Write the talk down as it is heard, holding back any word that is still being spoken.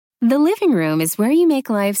The living room is where you make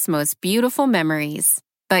life's most beautiful memories.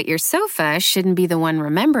 But your sofa shouldn't be the one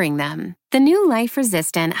remembering them. The new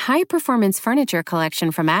life-resistant, high-performance furniture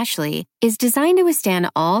collection from Ashley is designed to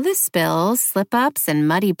withstand all the spills, slip-ups, and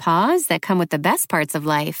muddy paws that come with the best parts of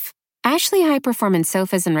life. Ashley high-performance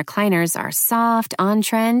sofas and recliners are soft,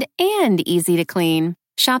 on-trend, and easy to clean.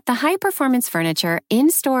 Shop the high-performance furniture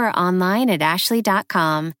in-store or online at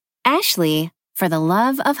ashley.com. Ashley, for the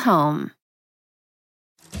love of home.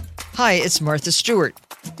 Hi, it's Martha Stewart.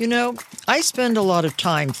 You know, I spend a lot of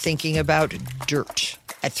time thinking about dirt.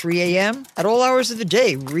 At 3 a.m., at all hours of the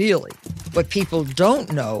day, really. What people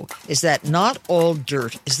don't know is that not all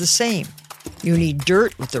dirt is the same. You need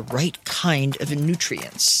dirt with the right kind of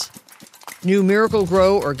nutrients. New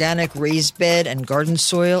Miracle-Gro organic raised bed and garden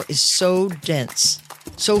soil is so dense,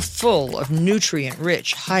 so full of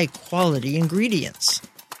nutrient-rich, high-quality ingredients.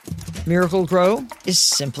 Miracle-Gro is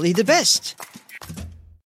simply the best.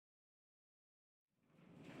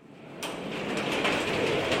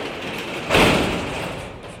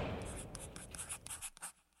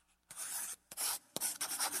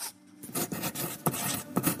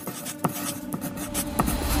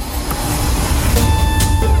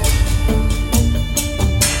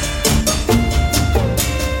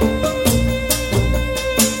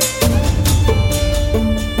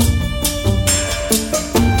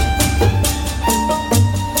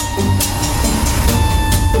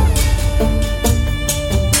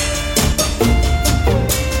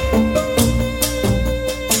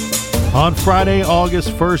 On Friday, August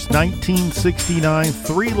 1st, 1969,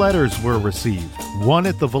 3 letters were received. One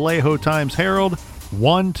at the Vallejo Times-Herald,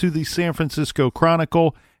 one to the San Francisco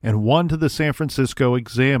Chronicle, and one to the San Francisco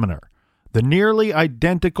Examiner. The nearly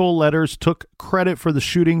identical letters took credit for the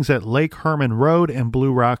shootings at Lake Herman Road and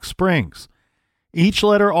Blue Rock Springs. Each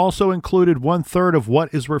letter also included 1/3 of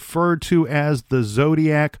what is referred to as the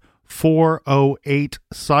Zodiac 408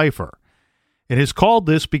 cipher. It is called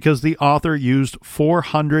this because the author used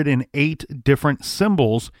 408 different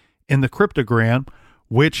symbols in the cryptogram,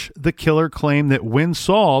 which the killer claimed that when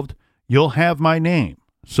solved, you'll have my name.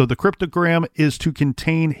 So the cryptogram is to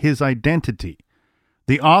contain his identity.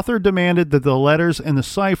 The author demanded that the letters in the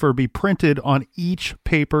cipher be printed on each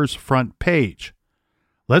paper's front page.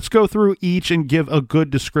 Let's go through each and give a good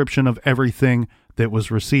description of everything that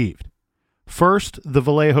was received. First, the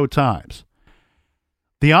Vallejo Times.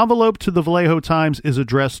 The envelope to the Vallejo Times is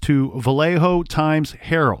addressed to Vallejo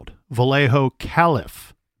Times-Herald, Vallejo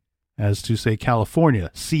Calif, as to say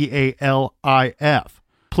California, CALIF.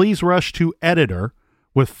 Please rush to editor,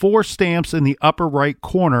 with 4 stamps in the upper right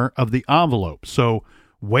corner of the envelope, so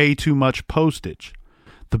way too much postage.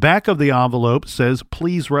 The back of the envelope says,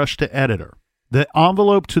 please rush to editor. The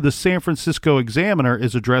envelope to the San Francisco Examiner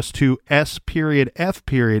is addressed to S.F.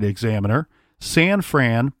 Examiner, San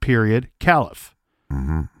Fran, Calif.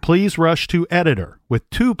 Please rush to editor, with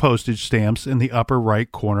 2 postage stamps in the upper right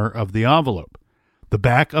corner of the envelope. The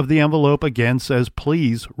back of the envelope again says,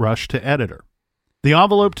 please rush to editor. The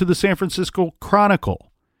envelope to the San Francisco Chronicle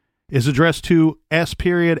is addressed to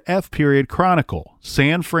S.F. Chronicle,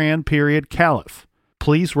 San Fran, Calif.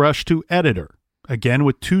 Please rush to editor, again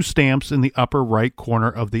with 2 stamps in the upper right corner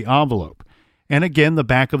of the envelope. And again, the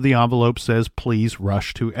back of the envelope says, please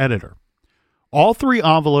rush to editor. All 3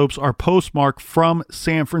 envelopes are postmarked from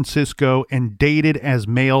San Francisco and dated as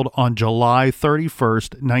mailed on July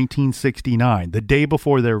 31st, 1969, the day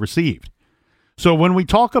before they're received. So when we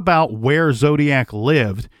talk about where Zodiac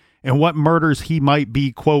lived and what murders he might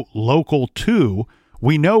be, quote, local to,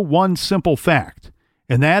 we know one simple fact,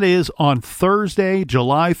 and that is on Thursday,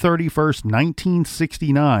 July 31st,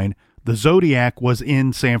 1969, the Zodiac was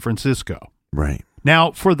in San Francisco. Right.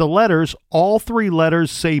 Now, for the letters, all 3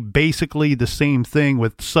 letters say basically the same thing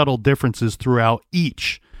with subtle differences throughout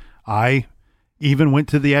each. I even went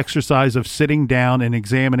to the exercise of sitting down and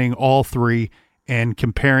examining all 3 and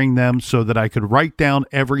comparing them so that I could write down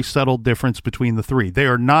every subtle difference between the 3. They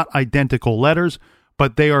are not identical letters,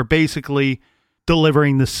 but they are basically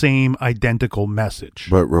delivering the same identical message.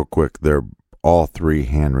 But real quick, they're all 3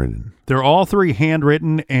 handwritten. They're all 3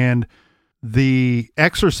 handwritten, and the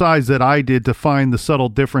exercise that I did to find the subtle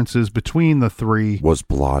differences between the 3 was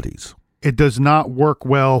Pilates. It does not work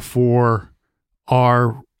well for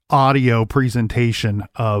our audio presentation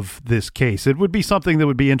of this case. It would be something that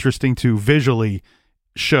would be interesting to visually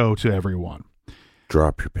show to everyone.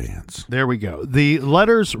 Drop your pants. There we go. The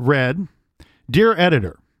letters read, Dear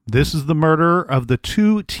Editor, this is the murder of the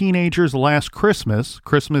 2 teenagers last Christmas,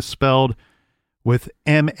 Christmas spelled with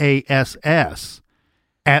M-A-S-S,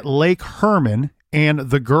 at Lake Herman,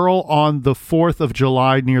 and the girl on the 4th of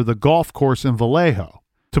July near the golf course in Vallejo.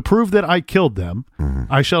 To prove that I killed them,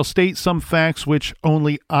 I shall state some facts which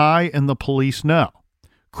only I and the police know.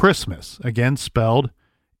 Christmas, again spelled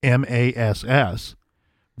M-A-S-S.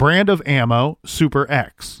 Brand of ammo, Super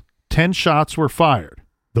X. 10 shots were fired.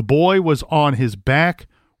 The boy was on his back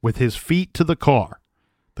with his feet to the car.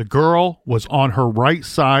 The girl was on her right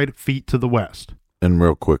side, feet to the west. And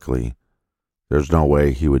real quickly, there's no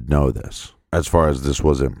way he would know this. As far as this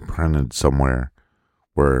wasn't printed somewhere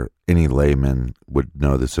where any layman would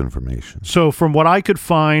know this information. So from what I could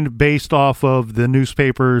find based off of the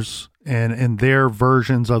newspapers and their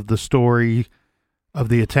versions of the story of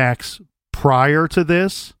the attacks prior to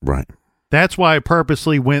this, right? That's why I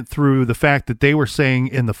purposely went through the fact that they were saying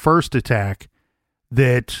in the first attack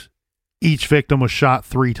that each victim was shot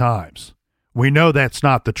 3 times. We know that's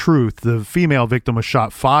not the truth. The female victim was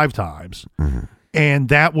shot 5 times, and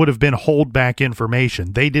that would have been holdback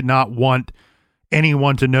information. They did not want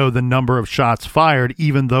anyone to know the number of shots fired,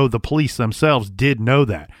 even though the police themselves did know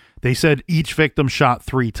that. They said each victim shot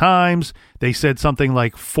 3 times. They said something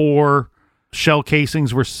like 4 shell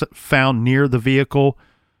casings were found near the vehicle.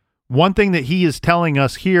 One thing that he is telling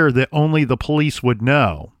us here that only the police would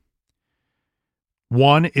know,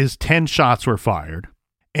 1 is 10 shots were fired,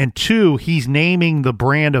 and 2, he's naming the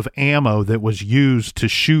brand of ammo that was used to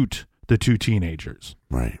shoot the 2 teenagers.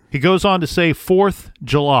 Right. He goes on to say 4th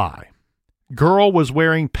July. Girl was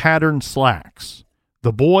wearing patterned slacks.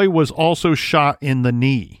 The boy was also shot in the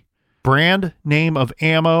knee. Brand name of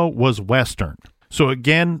ammo was Western. So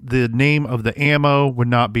again, the name of the ammo would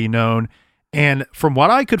not be known. And from what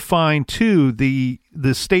I could find too, the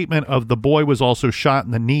statement of the boy was also shot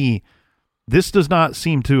in the knee, this does not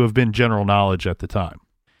seem to have been general knowledge at the time.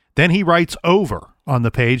 Then he writes over on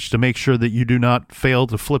the page to make sure that you do not fail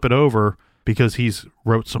to flip it over because he's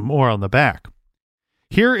wrote some more on the back.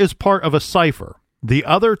 Here is part of a cipher. The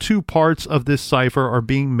other 2 parts of this cipher are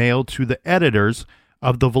being mailed to the editors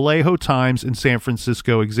of the Vallejo Times and San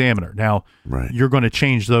Francisco Examiner. Now, You're going to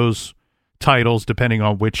change those titles depending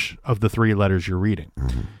on which of the 3 letters you're reading.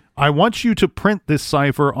 I want you to print this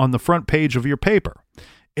cipher on the front page of your paper.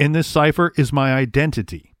 In this cipher is my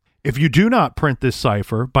identity. If you do not print this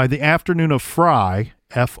cipher by the afternoon of Fry,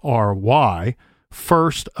 F-R-Y,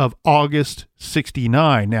 1st of August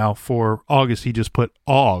 69. Now, for August, he just put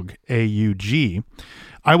AUG, A-U-G.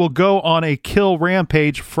 I will go on a kill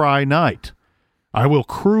rampage Fry night. I will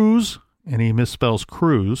cruise, and he misspells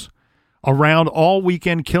cruise, around all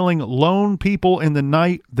weekend killing lone people in the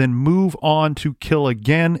night, then move on to kill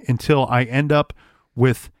again until I end up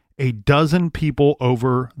with a dozen people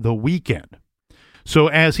over the weekend. So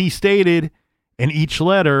as he stated in each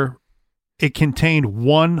letter, it contained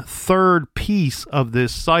 1/3 piece of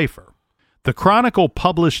this cipher. The Chronicle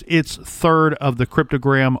published its third of the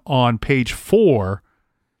cryptogram on page 4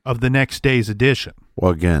 of the next day's edition.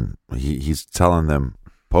 Well, again, he's telling them,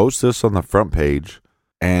 post this on the front page.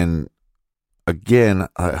 And again,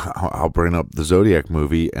 I'll bring up the Zodiac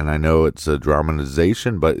movie, and I know it's a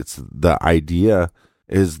dramatization, but it's the idea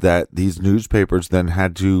is that these newspapers then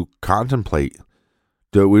had to contemplate.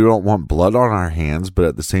 We don't want blood on our hands, but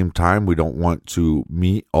at the same time, we don't want to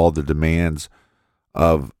meet all the demands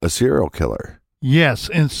of a serial killer. Yes,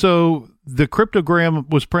 and so the cryptogram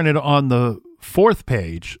was printed on the 4th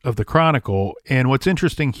page of the Chronicle, and what's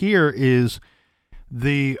interesting here is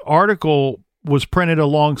the article was printed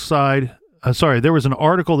alongside, there was an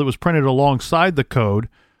article that was printed alongside the code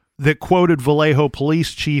that quoted Vallejo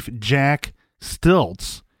Police Chief Jack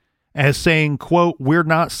Stiltz as saying, quote, "We're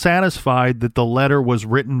not satisfied that the letter was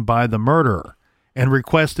written by the murderer," and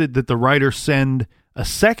requested that the writer send a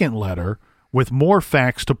second letter with more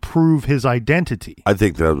facts to prove his identity. I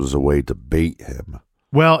think that was a way to bait him.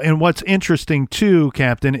 Well, and what's interesting too,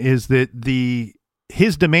 Captain, is that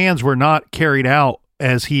his demands were not carried out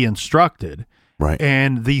as he instructed. Right.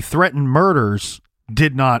 And the threatened murders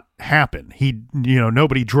did not happen.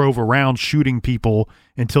 Nobody drove around shooting people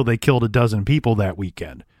until they killed a dozen people that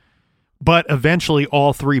weekend. But eventually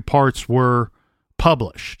all 3 parts were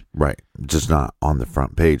published. Right. Just not on the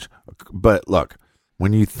front page. But look,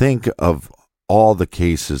 when you think of all the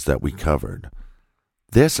cases that we covered,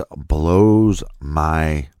 this blows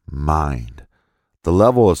my mind. The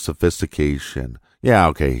level of sophistication. Yeah,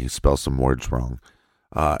 okay, he spells some words wrong.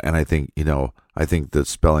 And I think that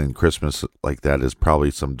spelling Christmas like that is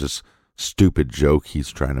probably some just stupid joke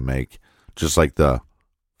he's trying to make. Just like the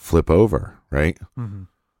flip over, right? Mm-hmm.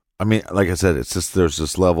 I mean, like I said, it's just there's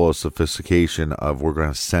this level of sophistication of we're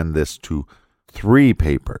going to send this to 3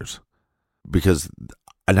 papers because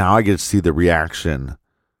now I get to see the reaction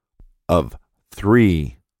of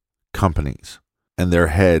 3 companies and their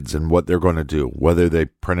heads and what they're going to do, whether they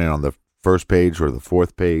print it on the first page or the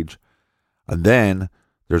fourth page. And then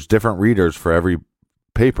there's different readers for every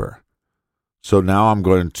paper. So now I'm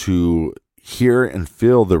going to hear and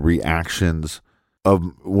feel the reactions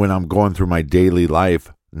of when I'm going through my daily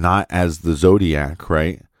life, not as the Zodiac,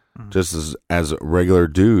 right? Mm-hmm. Just as a regular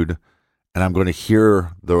dude. And I'm going to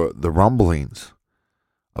hear the rumblings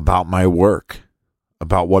about my work,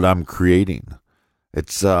 about what I'm creating.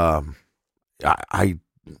 It's I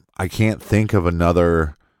can't think of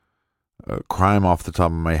another crime off the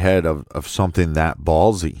top of my head of something that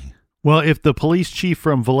ballsy. Well, if the police chief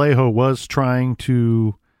from Vallejo was trying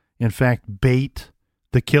to, in fact, bait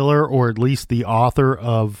the killer, or at least the author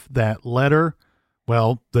of that letter,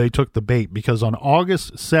 well, they took the bait, because on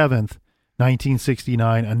August 7th,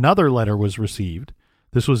 1969, another letter was received.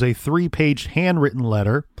 This was a 3-page handwritten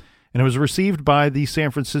letter, and it was received by the San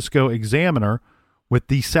Francisco Examiner with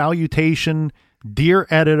the salutation, "Dear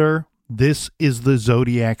editor, this is the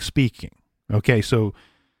Zodiac speaking." Okay, so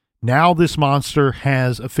now this monster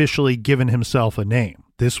has officially given himself a name.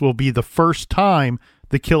 This will be the first time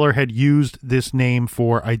the killer had used this name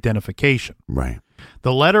for identification. Right.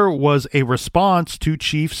 The letter was a response to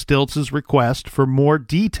Chief Stiltz's request for more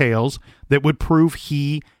details that would prove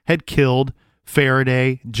he had killed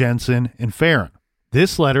Faraday, Jensen, and Farron.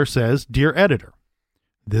 This letter says, "Dear editor,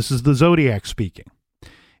 this is the Zodiac speaking.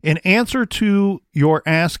 In answer to your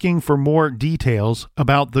asking for more details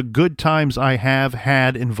about the good times I have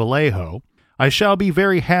had in Vallejo, I shall be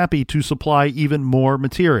very happy to supply even more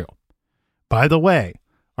material. By the way,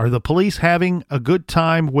 are the police having a good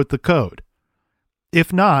time with the code?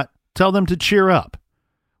 If not, tell them to cheer up.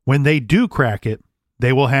 When they do crack it,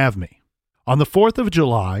 they will have me. On the 4th of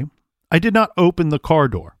July, I did not open the car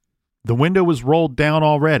door. The window was rolled down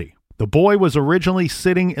already. The boy was originally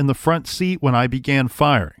sitting in the front seat when I began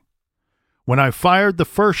firing. When I fired the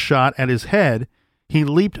first shot at his head, he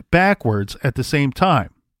leaped backwards at the same time,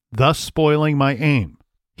 thus spoiling my aim.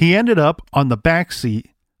 He ended up on the back seat,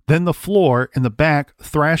 then the floor in the back,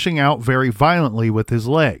 thrashing out very violently with his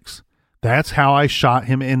legs. That's how I shot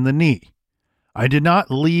him in the knee. I did not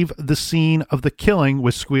leave the scene of the killing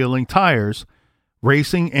with squealing tires,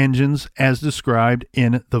 racing engines as described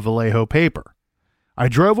in the Vallejo paper. I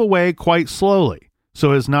drove away quite slowly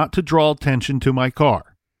so as not to draw attention to my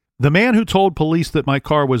car. The man who told police that my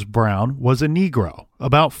car was brown was a Negro,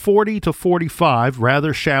 about 40 to 45,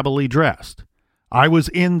 rather shabbily dressed. I was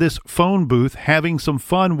in this phone booth having some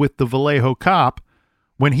fun with the Vallejo cop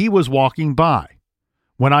when he was walking by.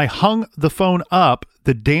 When I hung the phone up,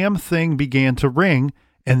 the damn thing began to ring,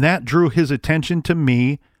 and that drew his attention to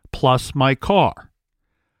me plus my car.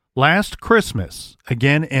 Last Christmas,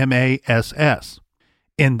 again MASS.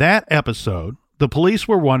 In that episode, the police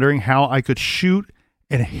were wondering how I could shoot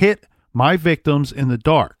and hit my victims in the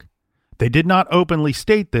dark. They did not openly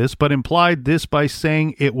state this, but implied this by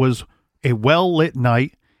saying it was a well-lit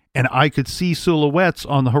night and I could see silhouettes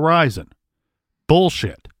on the horizon.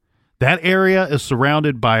 Bullshit. That area is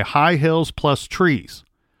surrounded by high hills plus trees.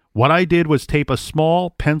 What I did was tape a small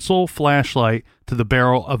pencil flashlight to the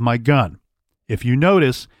barrel of my gun. If you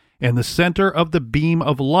notice, in the center of the beam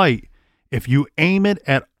of light, if you aim it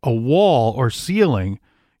at a wall or ceiling,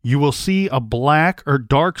 you will see a black or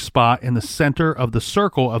dark spot in the center of the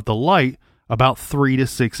circle of the light about 3 to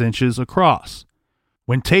 6 inches across.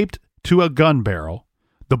 When taped to a gun barrel,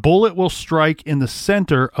 the bullet will strike in the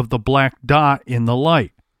center of the black dot in the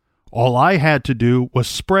light. All I had to do was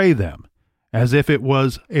spray them, as if it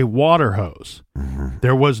was a water hose.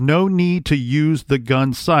 There was no need to use the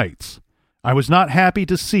gun sights. I was not happy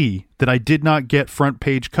to see that I did not get front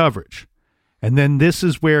page coverage. And then this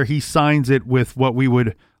is where he signs it with what we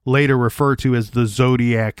would later refer to as the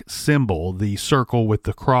Zodiac symbol, the circle with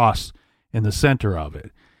the cross in the center of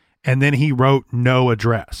it. And then he wrote no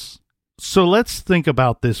address. So let's think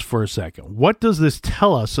about this for a second. What does this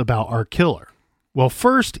tell us about our killer? Well,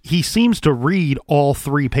 first, he seems to read all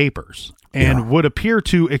 3 papers and would appear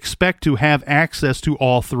to expect to have access to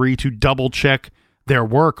all 3 to double check their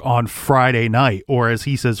work on Friday night, or as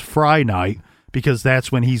he says, Fry night, because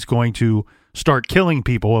that's when he's going to start killing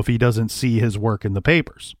people if he doesn't see his work in the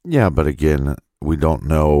papers. Yeah, but again, we don't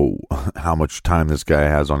know how much time this guy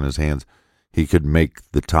has on his hands. He could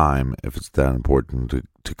make the time if it's that important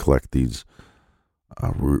to collect these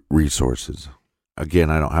resources. Again,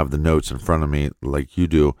 I don't have the notes in front of me like you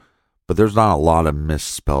do, but there's not a lot of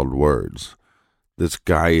misspelled words. This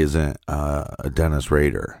guy isn't a Dennis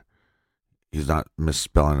Rader. He's not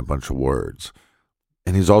misspelling a bunch of words.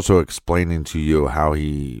 And he's also explaining to you how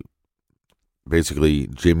he basically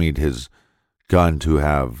jimmied his gun to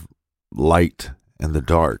have light in the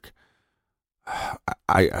dark.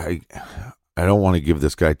 I don't want to give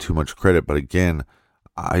this guy too much credit, but again,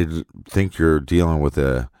 I think you're dealing with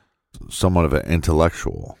somewhat of an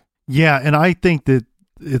intellectual. Yeah, and I think that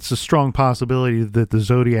it's a strong possibility that the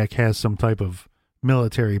Zodiac has some type of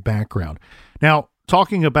military background. Now,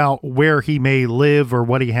 talking about where he may live or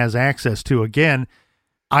what he has access to, again,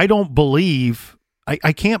 I don't believe,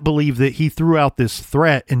 I can't believe that he threw out this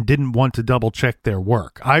threat and didn't want to double check their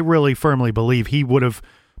work. I really firmly believe he would have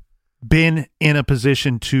been in a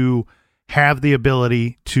position to have the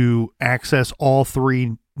ability to access all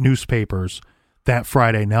three newspapers that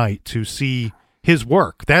Friday night to see his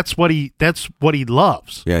work. That's what he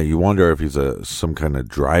loves. Yeah, you wonder if he's some kind of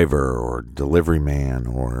driver or delivery man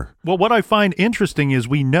or... Well, what I find interesting is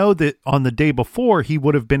we know that on the day before he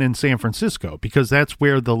would have been in San Francisco because that's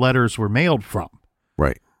where the letters were mailed from.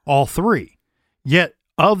 Right. All three. Yet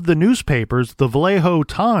of the newspapers, the Vallejo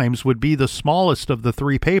Times would be the smallest of the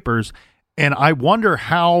three papers, and I wonder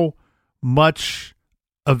how much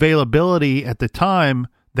availability at the time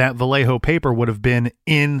that Vallejo paper would have been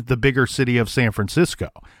in the bigger city of San Francisco.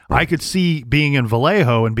 Right. I could see being in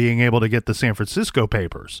Vallejo and being able to get the San Francisco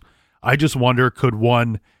papers. I just wonder, could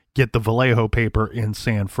one get the Vallejo paper in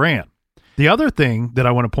San Fran? The other thing that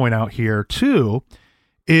I want to point out here, too,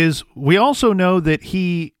 is we also know that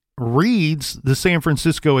he reads the San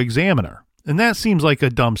Francisco Examiner. And that seems like a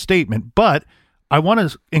dumb statement, but I want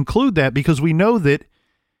to include that because we know that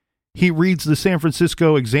he reads the San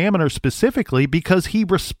Francisco Examiner specifically because he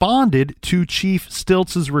responded to Chief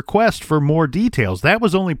Stiltz's request for more details. That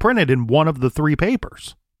was only printed in one of the three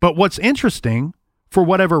papers. But what's interesting, for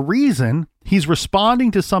whatever reason, he's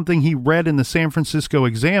responding to something he read in the San Francisco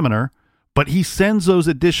Examiner, but he sends those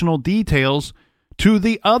additional details to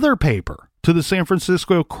the other paper, to the San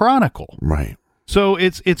Francisco Chronicle. Right. So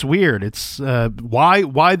it's weird. It's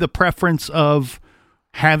why the preference of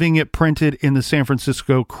having it printed in the San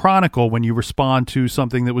Francisco Chronicle when you respond to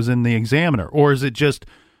something that was in the Examiner? Or is it just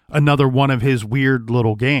another one of his weird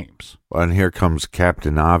little games? And here comes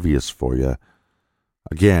Captain Obvious for you.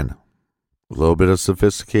 Again, a little bit of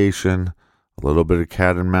sophistication, a little bit of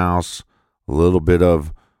cat and mouse, a little bit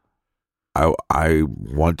of I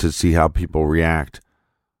want to see how people react.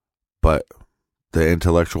 But the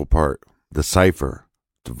intellectual part, the cipher,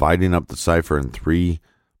 dividing up the cipher in three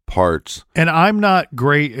parts. And I'm not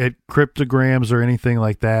great at cryptograms or anything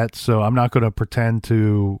like that, so I'm not going to pretend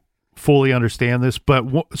to fully understand this. But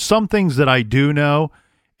some things that I do know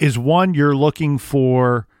is, one, you're looking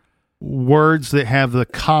for words that have the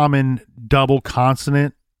common double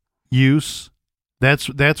consonant use.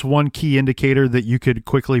 That's one key indicator that you could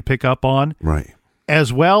quickly pick up on. Right.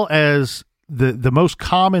 As well as the most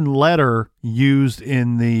common letter used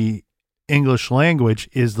in the English language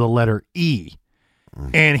is the letter E.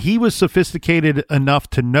 And he was sophisticated enough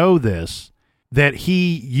to know this, that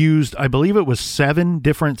he used, I believe it was 7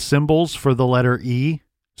 different symbols for the letter E.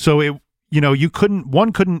 So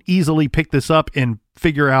one couldn't easily pick this up and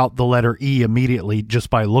figure out the letter E immediately just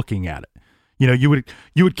by looking at it. You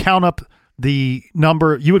would count up the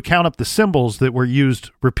number, you would count up the symbols that were used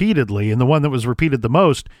repeatedly, and the one that was repeated the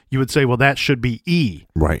most, you would say, well, that should be E.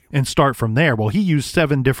 Right. And start from there. Well, he used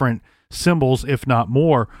 7 different symbols, if not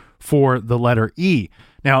more, for the letter E.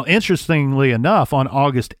 Now, interestingly enough, on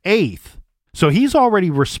August 8th, so he's already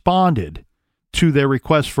responded to their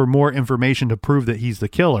request for more information to prove that he's the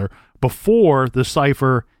killer before the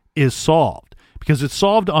cipher is solved, because it's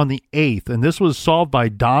solved on the 8th, and this was solved by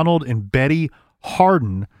Donald and Betty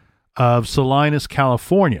Hardin of Salinas,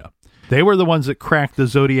 California. They were the ones that cracked the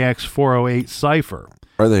Zodiac's 408 cipher.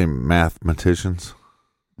 Are they mathematicians?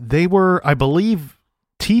 They were, I believe,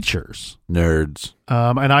 teachers. Nerds.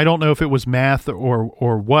 And I don't know if it was math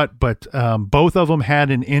or what, but both of them had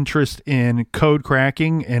an interest in code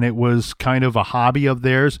cracking, and it was kind of a hobby of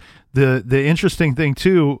theirs. The interesting thing,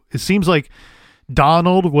 too, it seems like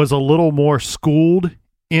Donald was a little more schooled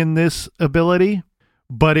in this ability,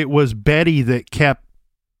 but it was Betty that kept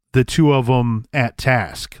the two of them at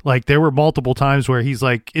task. Like, there were multiple times where he's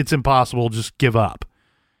like, it's impossible, just give up.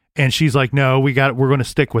 And she's like, no, we're going to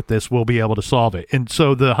stick with this. We'll be able to solve it. And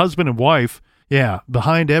so the husband and wife, yeah,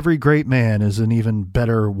 behind every great man is an even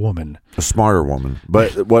better woman. A smarter woman.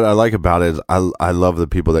 But what I like about it is I love the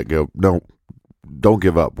people that go, no, don't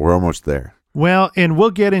give up. We're almost there. Well, and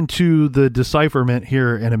we'll get into the decipherment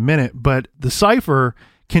here in a minute, but the cipher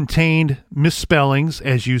contained misspellings,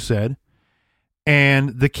 as you said,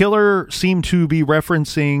 and the killer seemed to be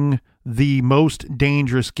referencing The Most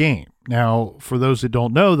Dangerous Game. Now, for those that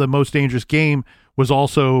don't know, The Most Dangerous Game was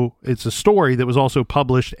also, it's a story that was also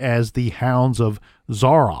published as The Hounds of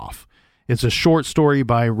Zaroff. It's a short story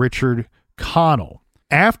by Richard Connell.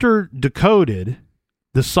 After Decoded,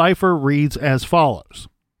 The cipher reads as follows.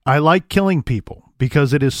 I like killing people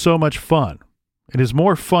because it is so much fun. It is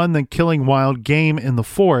more fun than killing wild game in the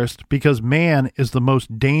forest because man is the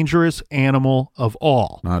most dangerous animal of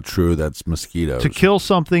all. Not true. That's mosquitoes. To kill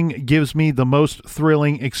something gives me the most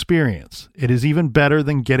thrilling experience. It is even better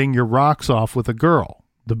than getting your rocks off with a girl.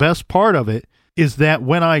 The best part of it is that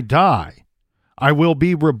when I die, I will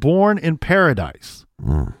be reborn in paradise.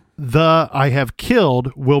 The I have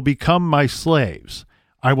killed will become my slaves.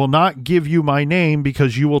 I will not give you my name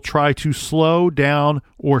because you will try to slow down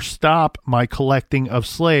or stop my collecting of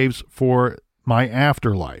slaves for my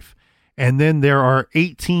afterlife. And then there are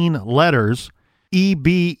 18 letters,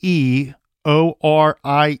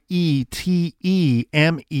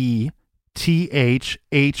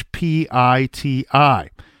 EBEORIETEMETHHPITI.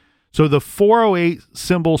 So the 408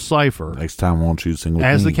 symbol cipher, Next time, won't you sing with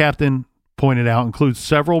as me? the captain pointed out, includes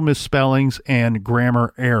several misspellings and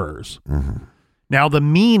grammar errors. Now, the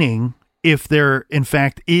meaning, if there in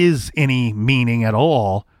fact is any meaning at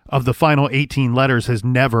all, of the final 18 letters has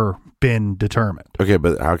never been determined. Okay,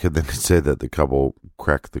 but how could they say that the couple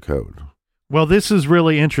cracked the code? Well, this is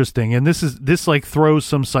really interesting, and this like throws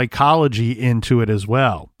some psychology into it as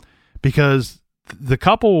well, because the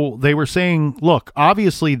couple, they were saying, look,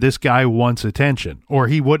 obviously this guy wants attention, or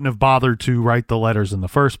he wouldn't have bothered to write the letters in the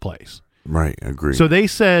first place. Right, agree. So they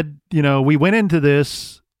said, we went into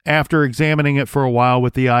this after examining it for a while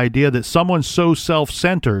with the idea that someone so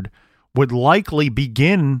self-centered would likely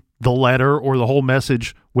begin the letter or the whole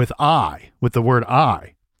message with I, with the word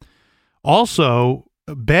I. Also,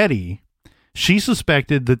 Betty, she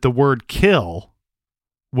suspected that the word kill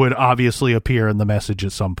would obviously appear in the message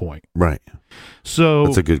at some point. Right. So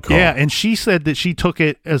that's a good call. Yeah, and she said that she took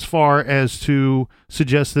it as far as to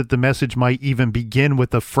suggest that the message might even begin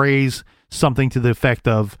with a phrase, something to the effect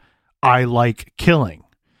of, I like killing.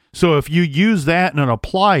 So if you use that and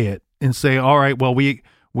apply it and say, all right, well, we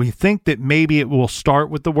think that maybe it will start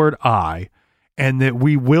with the word I, and that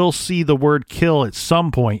we will see the word kill at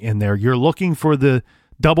some point in there. You're looking for the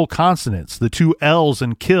double consonants, the two L's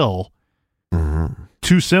in kill,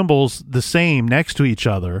 two symbols the same next to each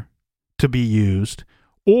other to be used,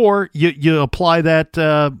 or you apply that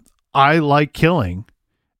I like killing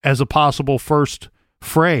as a possible first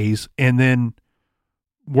phrase and then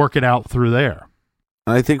work it out through there.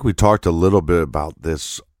 I think we talked a little bit about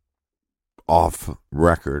this off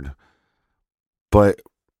record, but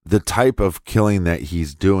the type of killing that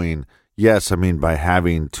he's doing, yes, I mean, by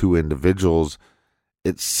having two individuals,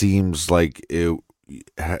 it seems like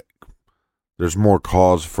there's more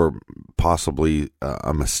cause for possibly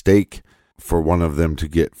a mistake for one of them to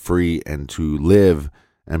get free and to live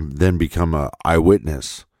and then become an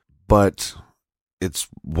eyewitness. But it's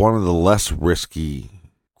one of the less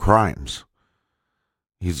risky crimes.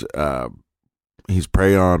 He's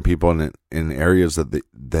preying on people in areas that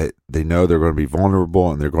they know they're going to be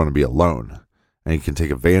vulnerable and they're going to be alone, and he can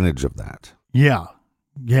take advantage of that. Yeah.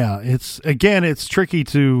 It's tricky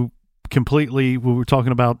to completely. When we're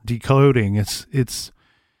talking about decoding, it's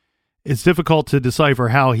difficult to decipher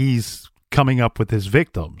how he's coming up with his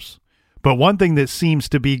victims. But one thing that seems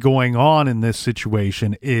to be going on in this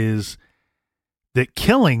situation is that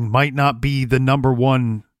killing might not be the number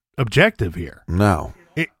one objective here. No.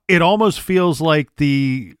 It almost feels like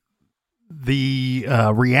the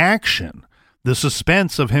reaction, the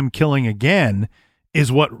suspense of him killing again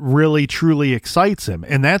is what really truly excites him.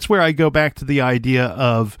 And that's where I go back to the idea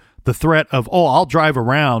of the threat of, I'll drive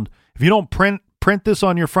around. If you don't print this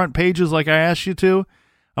on your front pages like I asked you to,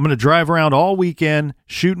 I'm going to drive around all weekend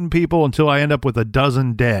shooting people until I end up with a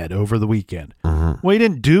dozen dead over the weekend. Well, he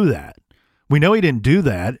didn't do that. We know he didn't do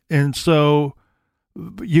that. And so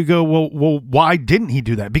you go, well, why didn't he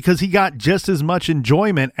do that? Because he got just as much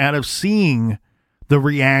enjoyment out of seeing the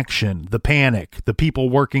reaction, the panic, the people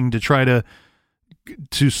working to try to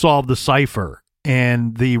solve the cipher,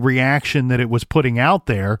 and the reaction that it was putting out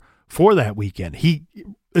there for that weekend. He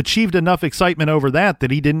achieved enough excitement over that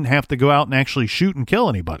he didn't have to go out and actually shoot and kill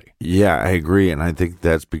anybody. Yeah, I agree. And I think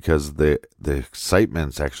that's because the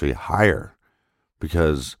excitement's actually higher,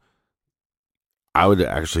 because I would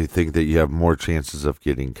actually think that you have more chances of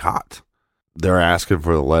getting caught. They're asking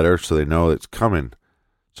for the letter, so they know it's coming.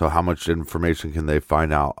 So how much information can they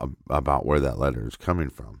find out about where that letter is coming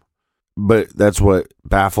from? But that's what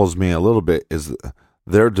baffles me a little bit, is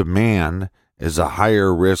their demand is a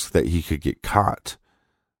higher risk that he could get caught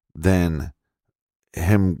than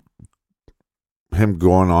him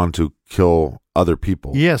going on to kill other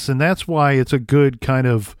people. Yes, and that's why it's a good kind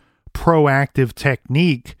of proactive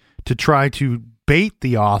technique to try to bait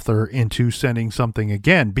the author into sending something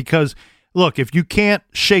again, because look, if you can't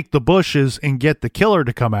shake the bushes and get the killer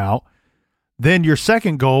to come out, then your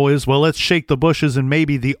second goal is, well, let's shake the bushes and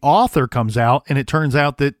maybe the author comes out and it turns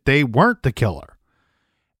out that they weren't the killer.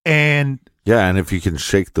 And yeah, and if you can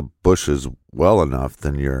shake the bushes well enough,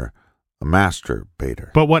 then you're a master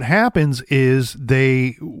baiter. But what happens is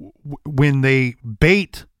when they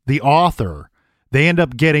bait the author, they end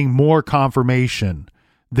up getting more confirmation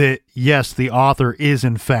that, yes, the author is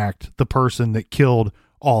in fact the person that killed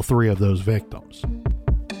all three of those victims.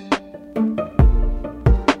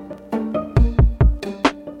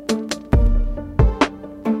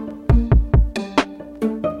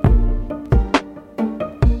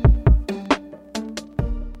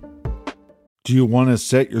 Do you want to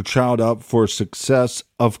set your child up for success?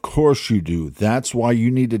 Of course you do. That's why you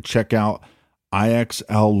need to check out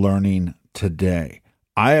IXL Learning today.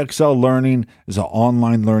 IXL Learning is an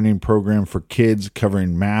online learning program for kids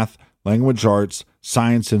covering math, language arts,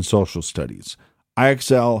 science, and social studies.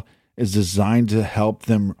 IXL is designed to help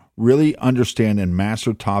them really understand and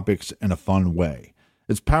master topics in a fun way.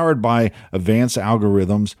 It's powered by advanced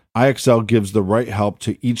algorithms. IXL gives the right help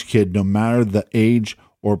to each kid, no matter the age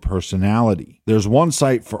or personality. There's one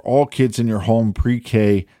site for all kids in your home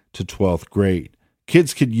pre-K to 12th grade.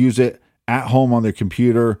 Kids could use it at home on their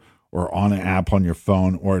computer or on an app on your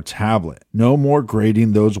phone or a tablet. No more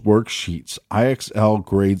grading those worksheets. IXL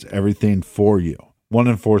grades everything for you. 1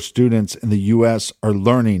 in 4 students in the U.S. are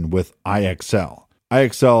learning with IXL.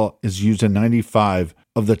 IXL is used in 95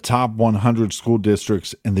 of the top 100 school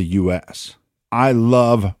districts in the U.S. I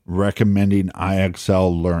love recommending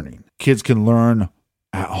IXL Learning. Kids can learn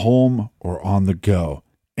at home or on the go.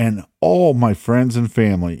 And all my friends and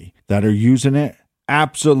family that are using it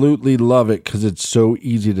absolutely love it because it's so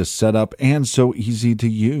easy to set up and so easy to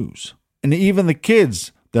use. And even the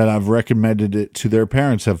kids that I've recommended it to their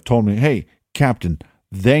parents have told me, hey, Captain,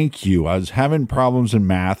 thank you. I was having problems in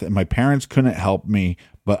math and my parents couldn't help me,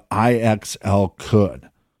 but IXL could.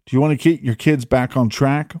 Do you want to get your kids back on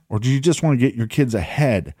track, or do you just want to get your kids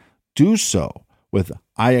ahead? Do so with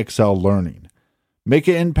IXL Learning. Make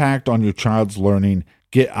an impact on your child's learning.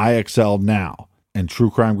 Get IXL now. And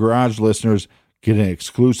True Crime Garage listeners get an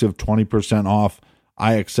exclusive 20% off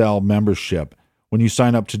IXL membership when you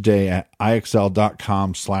sign up today at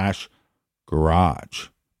IXL.com/garage.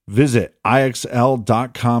 Visit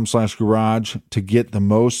IXL.com/garage to get the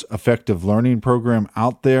most effective learning program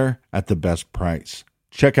out there at the best price.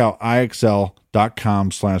 Check out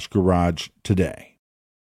IXL.com/garage today.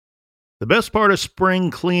 The best part of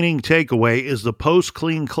spring cleaning takeaway is the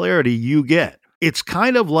post-clean clarity you get. It's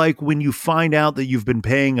kind of like when you find out that you've been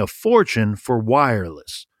paying a fortune for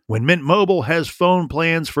wireless. When Mint Mobile has phone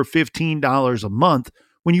plans for $15 a month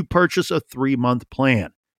when you purchase a 3-month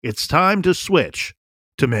plan. It's time to switch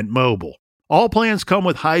to Mint Mobile. All plans come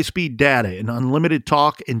with high-speed data and unlimited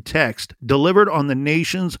talk and text delivered on the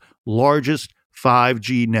nation's largest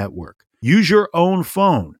 5G network. Use your own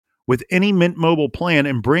phone with any Mint Mobile plan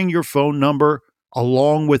and bring your phone number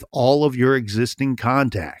along with all of your existing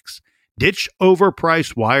contacts. Ditch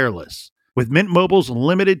overpriced wireless with Mint Mobile's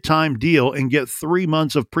limited time deal and get 3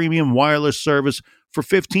 months of premium wireless service for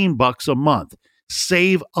 $15 a month.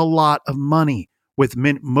 Save a lot of money with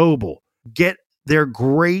Mint Mobile. Get their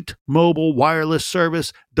great mobile wireless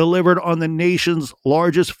service delivered on the nation's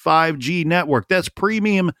largest 5G network. That's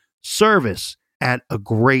premium service at a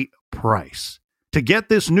great price. To get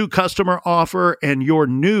this new customer offer and your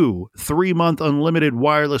new 3-month unlimited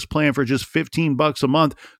wireless plan for just $15 a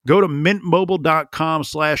month, go to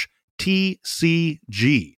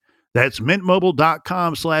mintmobile.com/TCG. That's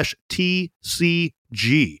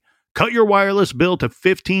mintmobile.com/TCG. Cut your wireless bill to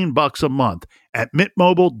 $15 a month at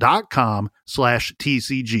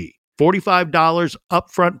mintmobile.com/TCG. $45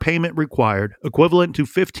 upfront payment required, equivalent to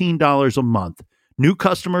 $15 a month. New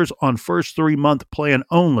customers on first 3-month plan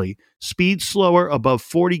only. Speed slower above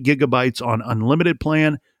 40 gigabytes on unlimited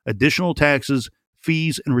plan. Additional taxes,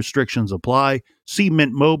 fees, and restrictions apply. See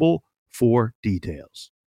Mint Mobile for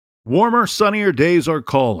details. Warmer, sunnier days are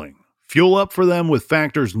calling. Fuel up for them with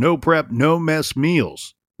Factor's no prep, no mess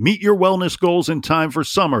meals. Meet your wellness goals in time for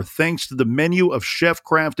summer thanks to the menu of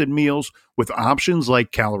chef-crafted meals with options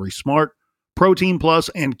like Calorie Smart, Protein Plus,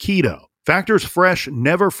 and Keto. Factor's fresh,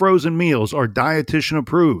 never frozen meals are dietitian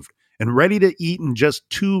approved and ready to eat in just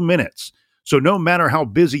 2 minutes. So no matter how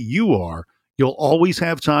busy you are, you'll always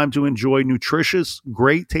have time to enjoy nutritious,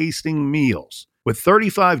 great tasting meals. With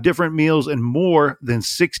 35 different meals and more than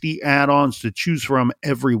 60 add-ons to choose from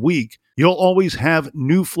every week, you'll always have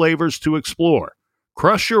new flavors to explore.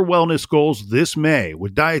 Crush your wellness goals this May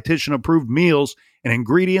with dietitian approved meals and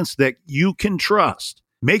ingredients that you can trust.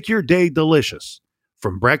 Make your day delicious.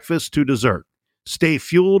 from breakfast to dessert. Stay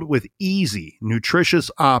fueled with easy,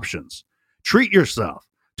 nutritious options. Treat yourself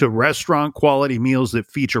to restaurant-quality meals that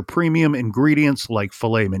feature premium ingredients like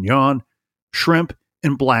filet mignon, shrimp,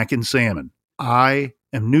 and blackened salmon. I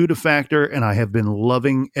am new to Factor, and I have been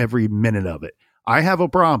loving every minute of it. I have a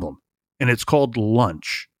problem, and it's called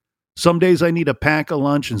lunch. Some days I need to pack a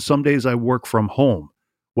lunch, and some days I work from home.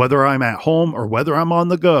 Whether I'm at home or whether I'm on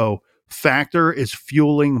the go, Factor is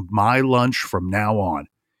fueling my lunch from now on.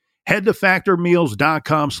 Head to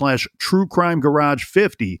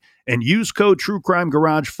factormeals.com/truecrimegarage50 and use code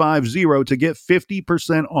truecrimegarage50 to get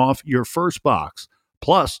 50% off your first box,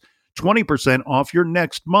 plus 20% off your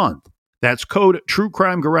next month. That's code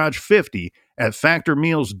truecrimegarage50 at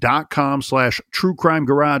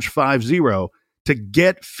factormeals.com/truecrimegarage50 to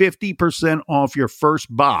get 50% off your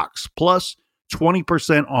first box, plus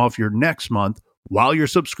 20% off your next month while your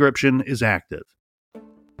subscription is active.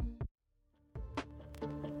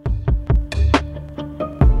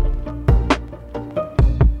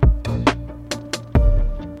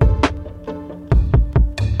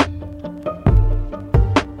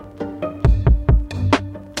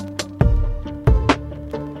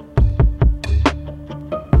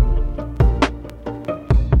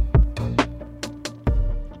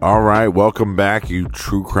 All right, welcome back, you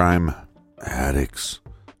true crime addicts.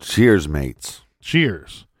 Cheers, mates.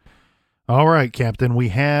 Cheers. All right, Captain, we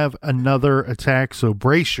have another attack, so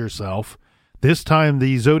brace yourself. This time,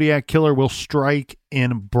 the Zodiac Killer will strike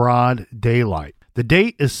in broad daylight. The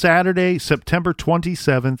date is Saturday, September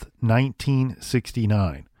 27th,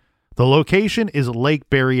 1969. The location is Lake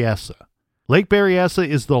Berryessa. Lake Berryessa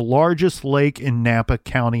is the largest lake in Napa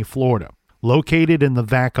County, Florida, located in the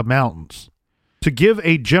Vaca Mountains. To give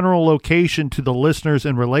a general location to the listeners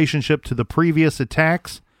in relationship to the previous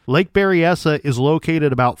attacks, Lake Berryessa is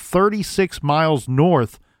located about 36 miles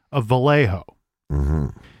north of Vallejo. Mm-hmm.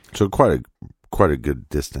 So quite a good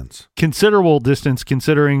distance. Considerable distance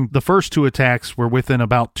considering the first two attacks were within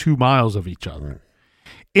about 2 miles of each other. Right.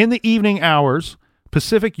 In the evening hours,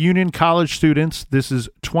 Pacific Union College students, this is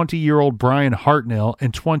 20-year-old Brian Hartnell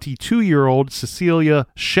and 22-year-old Cecilia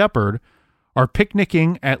Shepard, are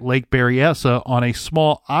picnicking at Lake Berryessa on a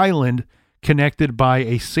small island connected by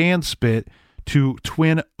a sand spit to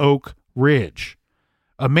Twin Oak Ridge.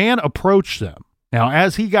 A man approached them. Now,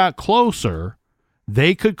 as he got closer,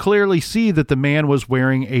 they could clearly see that the man was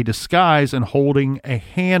wearing a disguise and holding a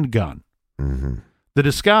handgun. Mm-hmm. The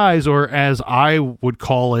disguise, or as I would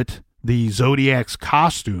call it, the Zodiac's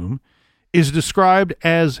costume, is described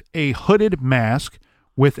as a hooded mask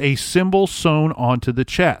with a symbol sewn onto the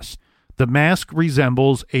chest. The mask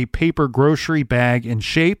resembles a paper grocery bag in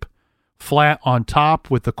shape, flat on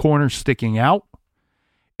top with the corners sticking out.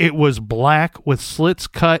 It was black with slits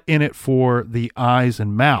cut in it for the eyes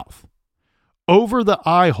and mouth. Over the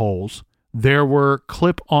eye holes, there were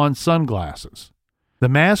clip-on sunglasses. The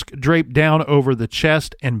mask draped down over the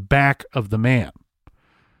chest and back of the man.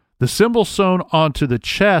 The symbol sewn onto the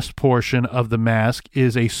chest portion of the mask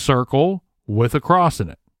is a circle with a cross in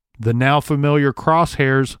it. The now familiar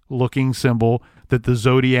crosshairs-looking symbol that the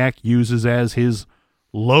Zodiac uses as his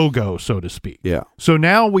logo, so to speak. Yeah. So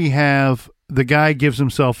now we have the guy gives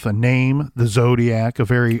himself a name, the Zodiac, a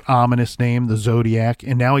very ominous name, the Zodiac,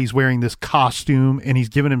 and now he's wearing this costume, and he's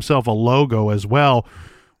given himself a logo as well.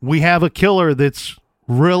 We have a killer that's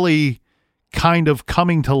really kind of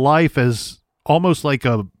coming to life as almost like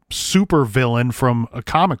a super villain from a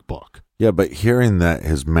comic book. Yeah, but hearing that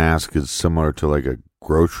his mask is similar to like a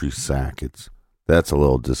grocery sack, that's a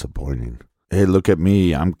little disappointing. Hey, look at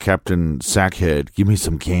me. I'm Captain Sackhead. Give me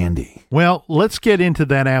some candy. Well, let's get into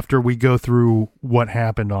that after we go through what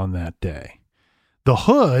happened on that day. The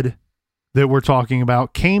hood that we're talking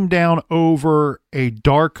about came down over a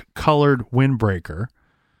dark-colored windbreaker.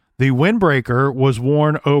 The windbreaker was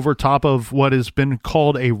worn over top of what has been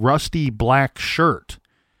called a rusty black shirt.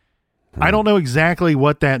 I don't know exactly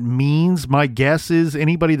what that means. My guess is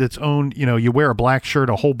anybody that's owned, you wear a black shirt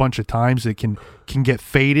a whole bunch of times, it can get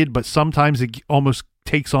faded, but sometimes it almost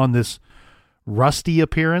takes on this rusty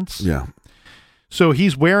appearance. Yeah. So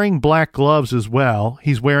he's wearing black gloves as well.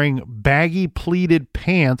 He's wearing baggy pleated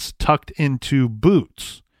pants tucked into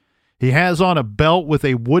boots. He has on a belt with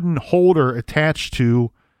a wooden holder attached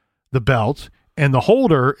to the belt, and the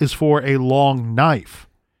holder is for a long knife.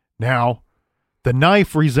 Now, the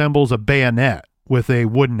knife resembles a bayonet with a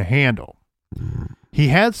wooden handle. He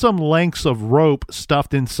had some lengths of rope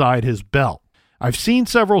stuffed inside his belt. I've seen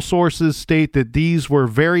several sources state that these were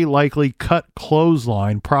very likely cut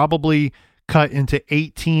clothesline, probably cut into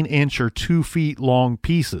 18-inch or 2 feet long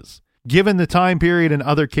pieces. Given the time period and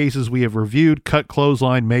other cases we have reviewed, cut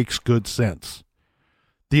clothesline makes good sense.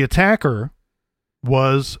 The attacker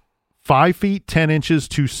was 5 feet 10 inches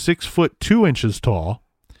to 6 foot 2 inches tall.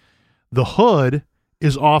 The hood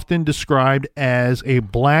is often described as a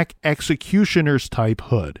black executioner's type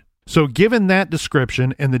hood. So given that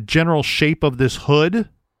description and the general shape of this hood,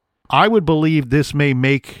 I would believe this may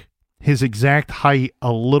make his exact height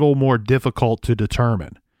a little more difficult to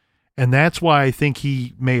determine. And that's why I think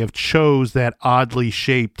he may have chose that oddly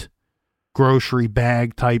shaped grocery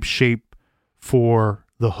bag type shape for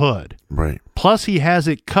the hood. Right. Plus, he has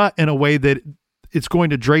it cut in a way that it's going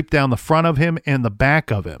to drape down the front of him and the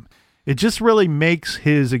back of him. It just really makes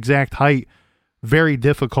his exact height very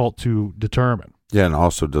difficult to determine. Yeah, and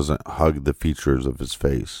also doesn't hug the features of his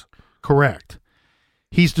face. Correct.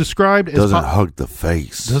 He's described as... Doesn't hug the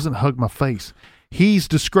face. Doesn't hug my face. He's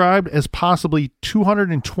described as possibly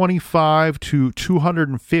 225 to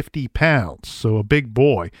 250 pounds, so a big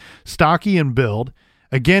boy. Stocky in build.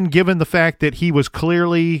 Again, given the fact that he was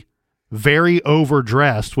clearly very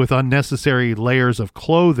overdressed with unnecessary layers of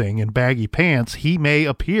clothing and baggy pants, he may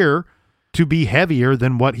appear to be heavier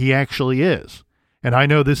than what he actually is. And I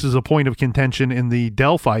know this is a point of contention in the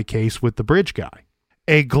Delphi case with the bridge guy.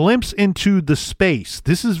 A glimpse into the space.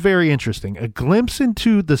 This is very interesting. A glimpse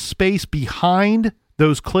into the space behind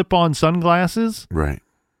those clip-on sunglasses, right,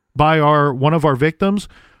 by one of our victims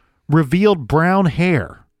revealed brown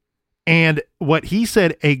hair. And what he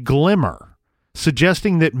said, a glimmer,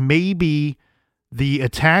 suggesting that maybe the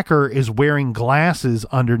attacker is wearing glasses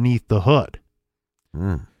underneath the hood.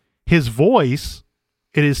 Mm. His voice,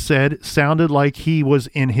 it is said, sounded like he was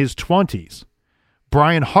in his 20s.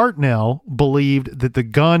 Brian Hartnell believed that the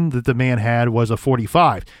gun that the man had was a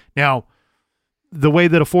 .45. Now, the way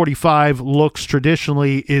that a .45 looks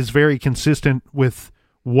traditionally is very consistent with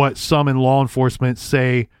what some in law enforcement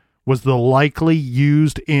say was the likely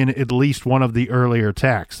used in at least one of the earlier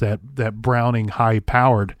attacks, that Browning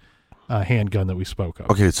high-powered handgun that we spoke of.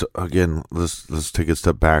 Okay, so again, let's take a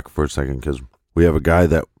step back for a second, because we have a guy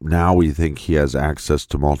that now we think he has access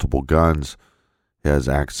to multiple guns. He has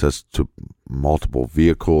access to multiple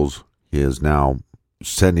vehicles. He is now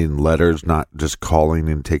sending letters, not just calling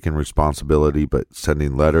and taking responsibility, but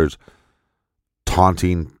sending letters,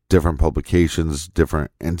 taunting different publications,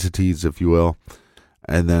 different entities, if you will.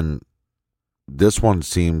 And then this one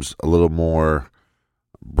seems a little more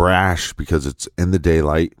brash because it's in the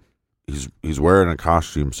daylight. He's wearing a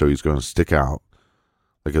costume, so he's going to stick out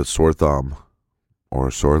like a sore thumb or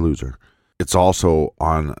a sore loser. It's also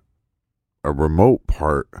on a remote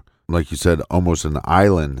part, like you said, almost an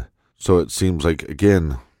island. So it seems like,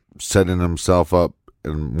 again, setting himself up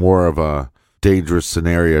in more of a dangerous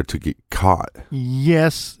scenario to get caught.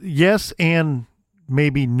 Yes, and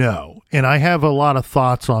maybe no. And I have a lot of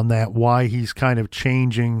thoughts on that, why he's kind of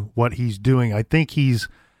changing what he's doing. I think he's,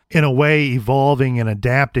 in a way, evolving and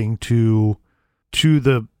adapting to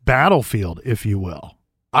the battlefield, if you will.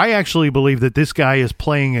 I actually believe that this guy is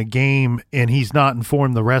playing a game and he's not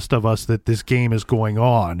informed the rest of us that this game is going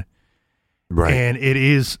on. Right. And it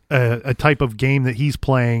is a type of game that he's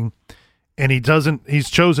playing, and he's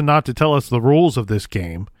chosen not to tell us the rules of this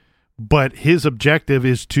game, but his objective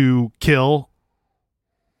is to kill,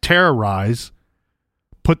 terrorize,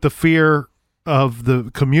 put the fear of the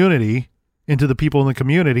community into the people in the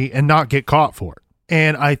community and not get caught for it.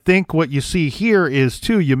 And I think what you see here is,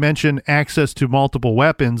 too, you mentioned access to multiple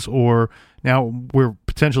weapons, or now we're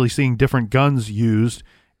potentially seeing different guns used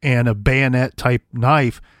and a bayonet-type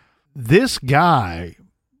knife. This guy,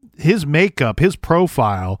 his makeup, his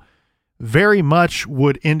profile, very much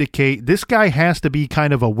would indicate this guy has to be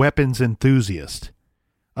kind of a weapons enthusiast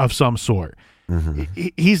of some sort. Mm-hmm.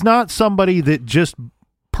 He's not somebody that just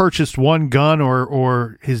purchased one gun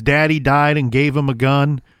or his daddy died and gave him a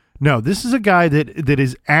gun. No, this is a guy that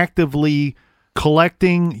is actively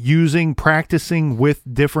collecting, using, practicing with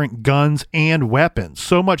different guns and weapons.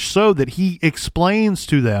 So much so that he explains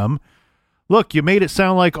to them, look, you made it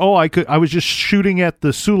sound like, I was just shooting at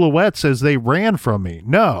the silhouettes as they ran from me.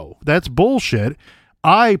 No, that's bullshit.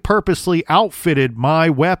 I purposely outfitted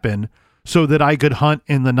my weapon so that I could hunt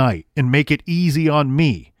in the night and make it easy on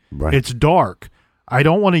me. Right. It's dark. I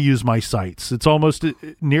don't want to use my sights. It's almost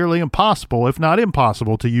nearly impossible, if not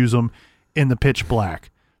impossible, to use them in the pitch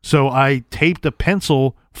black. So I taped a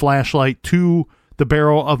pencil flashlight to the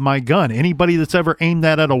barrel of my gun. Anybody that's ever aimed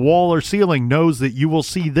that at a wall or ceiling knows that you will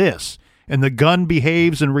see this. And the gun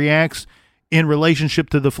behaves and reacts in relationship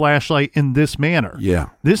to the flashlight in this manner. Yeah.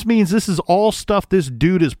 This means this is all stuff this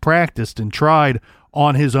dude has practiced and tried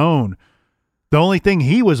on his own. The only thing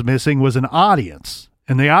he was missing was an audience.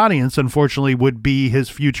 And the audience, unfortunately, would be his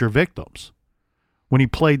future victims. when he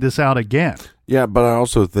played this out again. Yeah, but I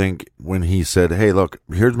also think when he said, hey, look,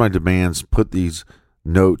 here's my demands, put these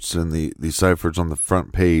notes and these ciphers on the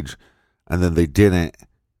front page, and then they didn't.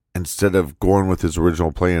 Instead of going with his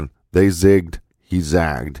original plan, they zigged, he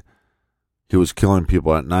zagged. He was killing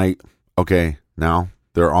people at night. Okay, now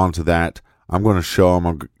they're on to that. I'm going to show them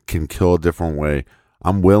I can kill a different way.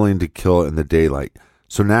 I'm willing to kill in the daylight.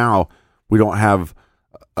 So now we don't have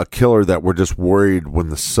a killer that we're just worried when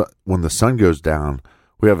the sun goes down.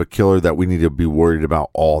 We have a killer that we need to be worried about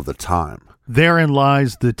all the time. Therein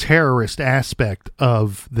lies the terrorist aspect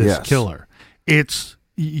of this killer. It's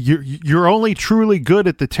you're only truly good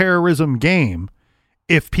at the terrorism game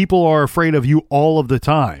if people are afraid of you all of the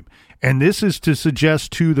time. And this is to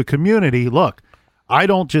suggest to the community, look, I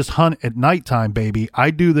don't just hunt at nighttime, baby.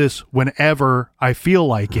 I do this whenever I feel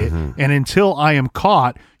like it. And until I am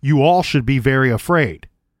caught, you all should be very afraid.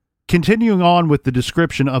 Continuing on with the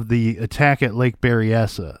description of the attack at Lake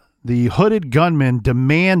Berryessa, the hooded gunman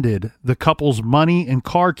demanded the couple's money and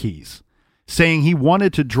car keys, saying he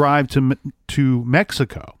wanted to drive to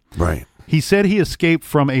Mexico. Right. He said he escaped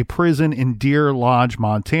from a prison in Deer Lodge,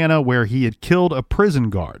 Montana, where he had killed a prison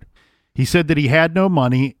guard. He said that he had no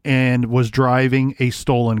money and was driving a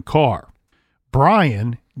stolen car.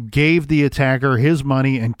 Brian gave the attacker his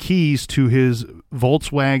money and keys to his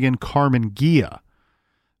Volkswagen Carmen Ghia.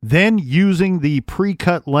 Then, using the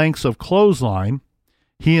pre-cut lengths of clothesline,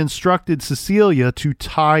 he instructed Cecilia to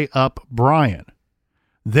tie up Brian.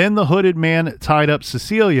 Then the hooded man tied up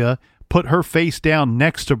Cecilia, put her face down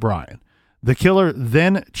next to Brian. The killer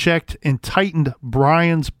then checked and tightened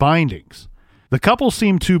Brian's bindings. The couple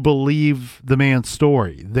seemed to believe the man's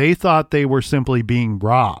story. They thought they were simply being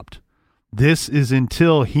robbed. This is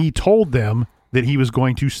until he told them that he was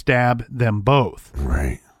going to stab them both.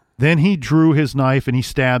 Right. Then he drew his knife and he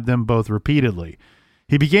stabbed them both repeatedly.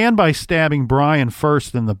 He began by stabbing Brian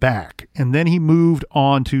first in the back, and then he moved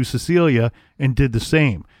on to Cecilia and did the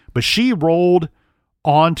same. But she rolled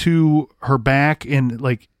onto her back in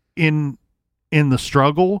the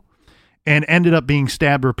struggle and ended up being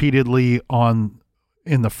stabbed repeatedly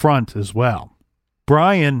in the front as well.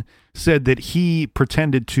 Brian said that he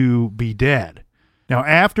pretended to be dead. Now,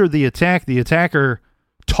 after the attack, the attacker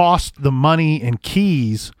tossed the money and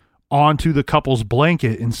keys onto the couple's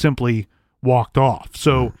blanket and simply walked off.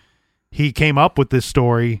 So he came up with this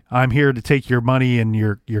story, I'm here to take your money and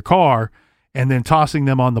your car, and then tossing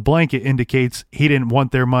them on the blanket indicates he didn't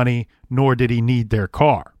want their money, nor did he need their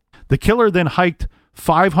car. The killer then hiked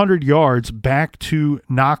 500 yards back to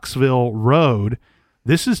Knoxville Road.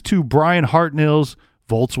 This is to Brian Hartnell's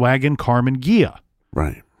Volkswagen Carmen Ghia.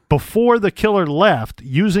 Right. Before the killer left,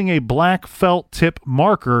 using a black felt tip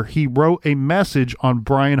marker, he wrote a message on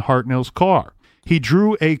Brian Hartnell's car. He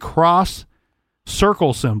drew a cross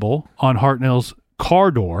circle symbol on Hartnell's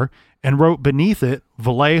car door and wrote beneath it,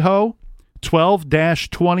 Vallejo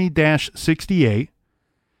 12-20-68,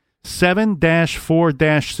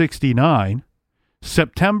 7-4-69,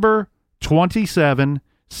 September 27,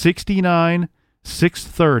 69,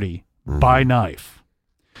 6:30 by knife.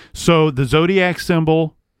 So the Zodiac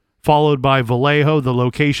symbol, followed by Vallejo, the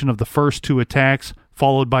location of the first two attacks,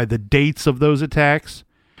 followed by the dates of those attacks,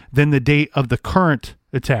 then the date of the current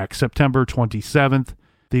attack, September 27th,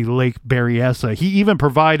 the Lake Berryessa. He even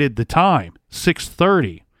provided the time,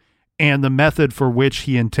 6:30, and the method for which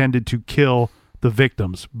he intended to kill the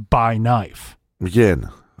victims by knife. Again,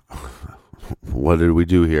 what did we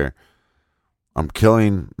do here? I'm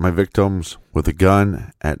killing my victims with a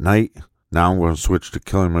gun at night. Now I'm going to switch to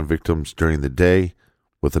killing my victims during the day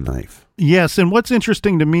with a knife. Yes, and what's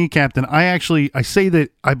interesting to me, Captain, I say that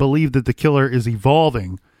I believe that the killer is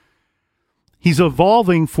evolving. He's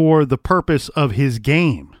evolving for the purpose of his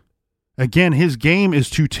game. Again, his game is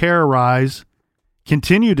to terrorize,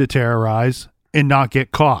 continue to terrorize, and not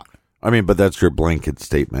get caught. I mean, but that's your blanket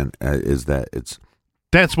statement, is that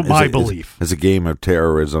that's my belief. It's a game of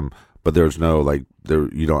terrorism, but there's no,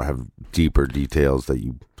 you don't have deeper details that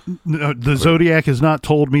you... No, the Zodiac has not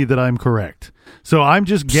told me that I'm correct. So I'm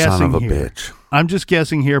just guessing Son of a here. bitch. I'm just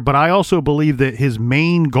guessing here, but I also believe that his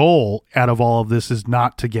main goal out of all of this is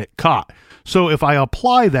not to get caught. So if I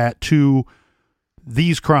apply that to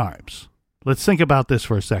these crimes, let's think about this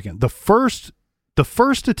for a second. The first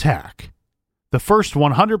attack, the first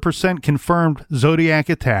 100% confirmed Zodiac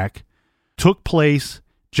attack took place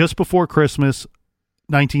just before Christmas,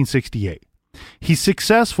 1968. He's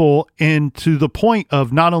successful to the point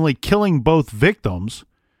of not only killing both victims,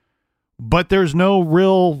 but there's no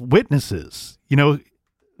real witnesses.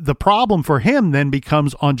 The problem for him then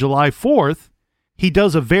becomes on July 4th, he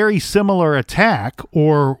does a very similar attack,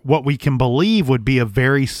 or what we can believe would be a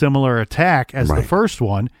very similar attack as the first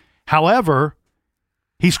one. However,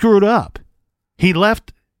 he screwed up. He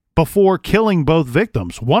left before killing both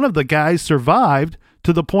victims. One of the guys survived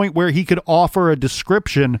to the point where he could offer a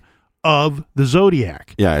description of the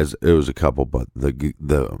Zodiac. Yeah, it was a couple, but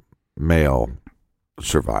the male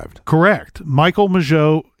survived. Correct. Michael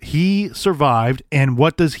Mageau, he survived, and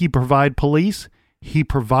what does he provide police? He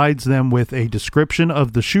provides them with a description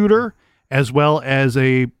of the shooter, as well as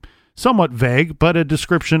a somewhat vague, but a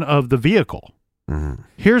description of the vehicle. Mm-hmm.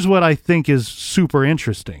 Here's what I think is super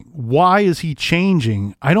interesting. Why is he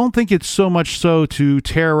changing? I don't think it's so much so to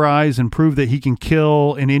terrorize and prove that he can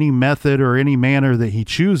kill in any method or any manner that he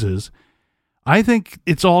chooses. I think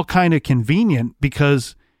it's all kind of convenient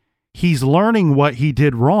because he's learning what he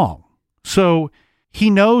did wrong. So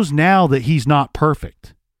he knows now that he's not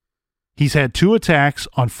perfect. He's had 2 attacks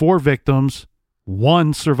on 4 victims.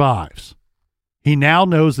 1 survives. He now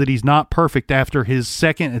knows that he's not perfect after his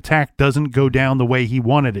second attack doesn't go down the way he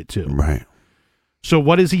wanted it to. Right. So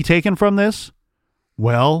what is he taking from this?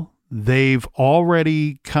 Well, they've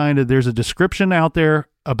already there's a description out there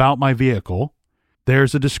about my vehicle.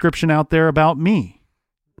 There's a description out there about me.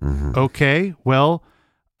 Mm-hmm. Okay, well,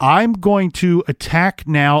 I'm going to attack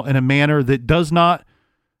now in a manner that does not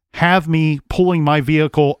have me pulling my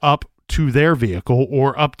vehicle up to their vehicle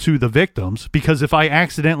or up to the victims, because if I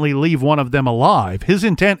accidentally leave one of them alive, his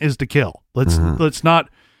intent is to kill. Let's not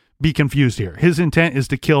be confused here. His intent is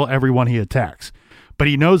to kill everyone he attacks, but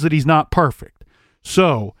he knows that he's not perfect.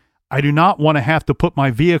 So I do not want to have to put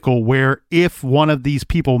my vehicle where if one of these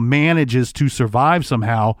people manages to survive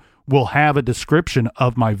somehow, we'll have a description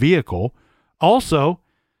of my vehicle. Also,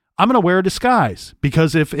 I'm going to wear a disguise,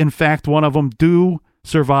 because if in fact one of them do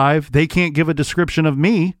survive, they can't give a description of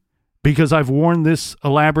me because I've worn this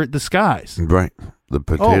elaborate disguise. Right. The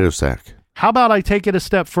potato sack. How about I take it a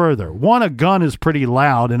step further? One, a gun is pretty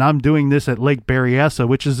loud, and I'm doing this at Lake Berryessa,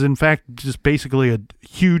 which is in fact just basically a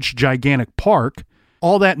huge, gigantic park.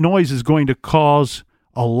 All that noise is going to cause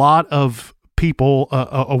a lot of people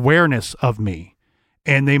awareness of me,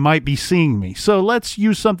 and they might be seeing me. So let's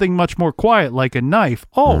use something much more quiet, like a knife.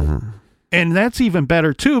 And that's even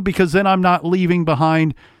better too, because then I'm not leaving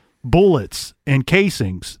behind bullets and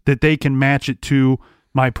casings that they can match it to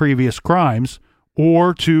my previous crimes,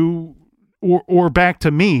 or back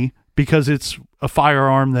to me, because it's a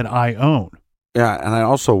firearm that I own. Yeah, and I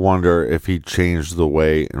also wonder if he changed the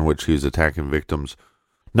way in which he's attacking victims,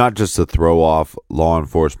 not just to throw off law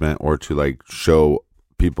enforcement or to show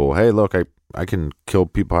people, hey, look, I can kill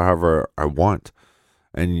people however I want,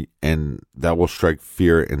 and that will strike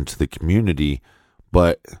fear into the community.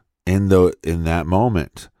 But in that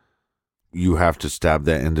moment, you have to stab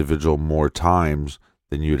that individual more times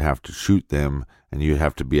than you'd have to shoot them, and you'd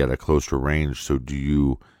have to be at a closer range. So do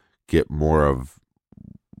you get more of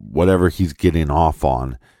whatever he's getting off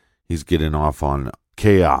on? He's getting off on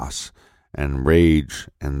chaos and rage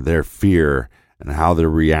and their fear and how they're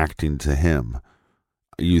reacting to him.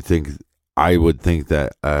 I would think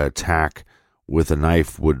that an attack with a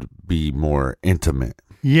knife would be more intimate.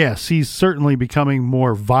 Yes, he's certainly becoming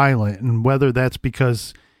more violent, and whether that's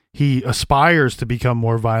because he aspires to become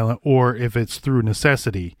more violent or if it's through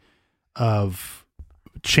necessity of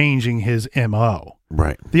changing his MO.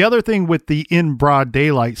 Right. The other thing with the in broad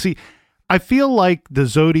daylight, see, I feel like the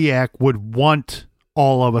Zodiac would want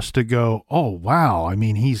all of us to go, oh, wow. I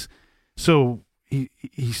mean, he's so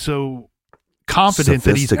confident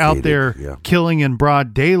that he's out there killing in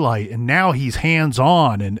broad daylight, and now he's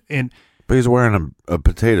hands-on and but he's wearing a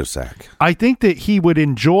potato sack. I think that he would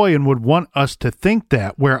enjoy and would want us to think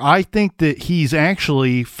that, where I think that he's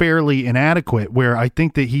actually fairly inadequate, where I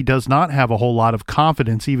think that he does not have a whole lot of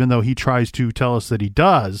confidence, even though he tries to tell us that he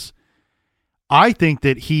does. I think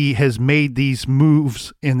that he has made these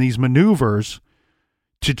moves and these maneuvers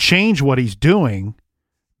to change what he's doing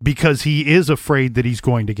because he is afraid that he's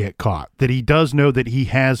going to get caught, that he does know that he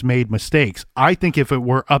has made mistakes. I think if it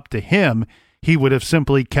were up to him, he would have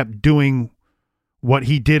simply kept doing what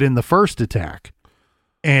he did in the first attack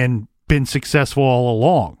and been successful all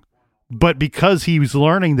along. But because he was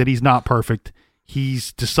learning that he's not perfect,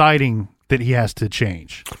 he's deciding that he has to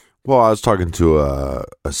change. Well, I was talking to a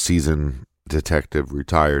seasoned detective,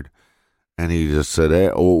 retired, and he just said,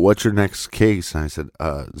 hey, what's your next case? And I said,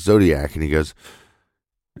 Zodiac. And he goes,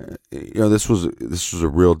 this was a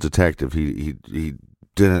real detective. He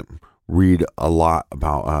didn't read a lot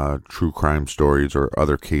about true crime stories or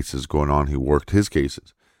other cases going on. He worked his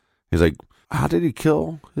cases. He's like, how did he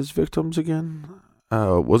kill his victims again?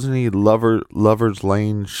 Wasn't he Lover's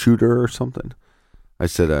Lane shooter or something? I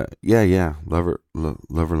said, yeah, Lover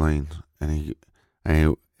Lane. And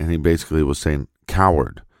he basically was saying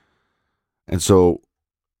coward. And so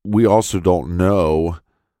we also don't know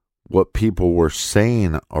what people were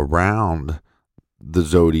saying around the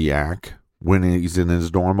Zodiac when he's in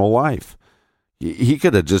his normal life. He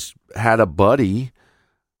could have just had a buddy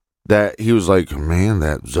that he was like, man,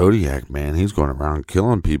 that Zodiac, man, he's going around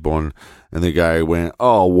killing people. And the guy went,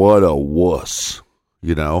 oh, what a wuss,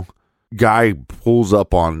 you know? Guy pulls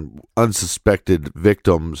up on unsuspected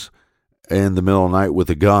victims in the middle of the night with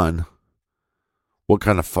a gun. What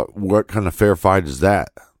kind of fair fight is that?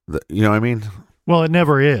 You know what I mean? Well, it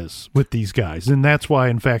never is with these guys, and that's why,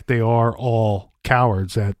 in fact, they are all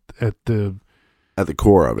cowards at the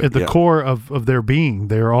core of it. At the core of their being,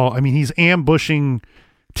 they're all. I mean, he's ambushing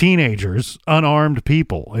teenagers, unarmed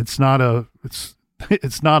people. It's not a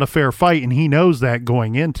fair fight, and he knows that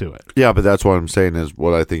going into it. Yeah, but that's what I'm saying is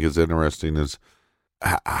what I think is interesting is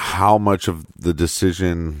how much of the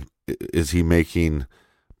decision is he making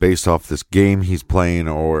based off this game he's playing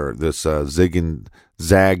or this zig and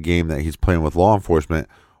zag game that he's playing with law enforcement,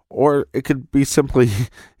 or it could be simply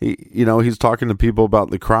he's talking to people about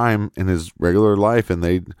the crime in his regular life and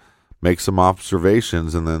they make some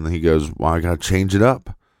observations and then he goes, well, I gotta change it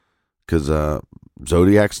up because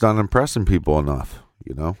Zodiac's not impressing people enough,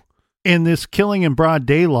 you know. In this killing in broad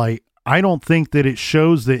daylight, I don't think that it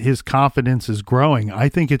shows that his confidence is growing. I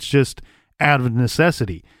think it's just out of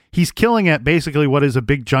necessity. He's killing at basically what is a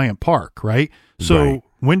big giant park, right? So Right.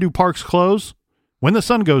 When do parks close? When the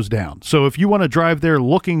sun goes down. So if you want to drive there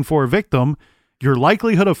looking for a victim, your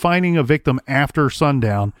likelihood of finding a victim after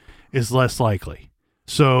sundown is less likely.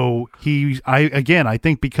 So I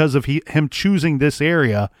think because of him choosing this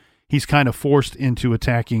area, he's kind of forced into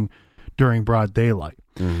attacking during broad daylight.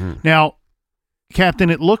 Mm-hmm. Now,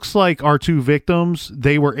 Captain, it looks like our two victims,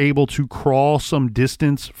 they were able to crawl some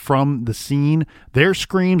distance from the scene. Their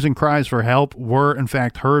screams and cries for help were, in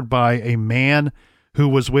fact, heard by a man who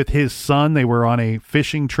was with his son. They were on a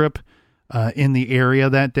fishing trip in the area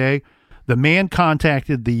that day. The man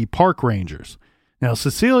contacted the park rangers. Now,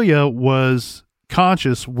 Cecilia was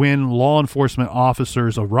conscious when law enforcement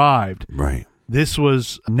officers arrived. Right. This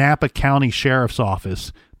was Napa County Sheriff's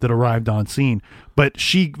Office that arrived on scene, but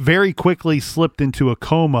she very quickly slipped into a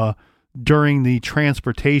coma during the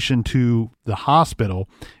transportation to the hospital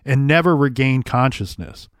and never regained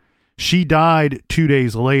consciousness. She died 2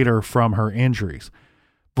 days later from her injuries.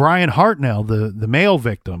 Brian Hartnell, the male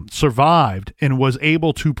victim, survived and was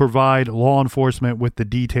able to provide law enforcement with the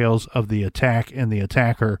details of the attack and the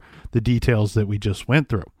attacker, the details that we just went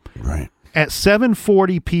through. Right. At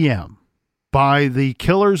 7:40 p.m., by the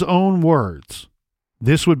killer's own words,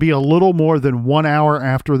 this would be a little more than 1 hour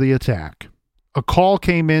after the attack, a call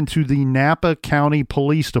came into the Napa County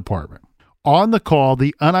Police Department. On the call,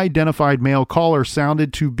 the unidentified male caller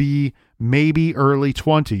sounded to be maybe early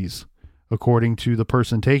 20s, according to the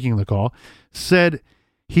person taking the call, said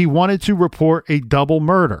he wanted to report a double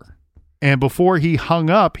murder. And before he hung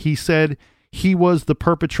up, he said he was the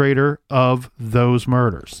perpetrator of those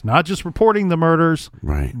murders. Not just reporting the murders,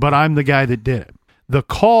 Right. but I'm the guy that did it. The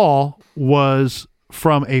call was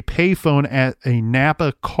from a payphone at a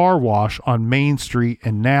Napa car wash on Main Street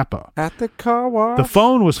in Napa. At the car wash. The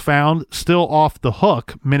phone was found still off the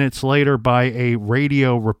hook minutes later by a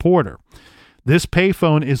radio reporter. This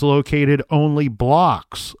payphone is located only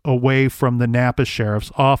blocks away from the Napa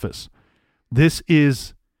Sheriff's Office. This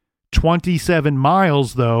is 27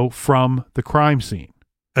 miles, though, from the crime scene.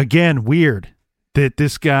 Again, weird that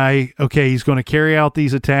this guy, he's going to carry out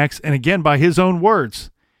these attacks. And again, by his own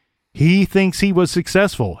words, he thinks he was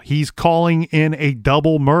successful. He's calling in a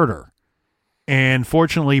double murder. And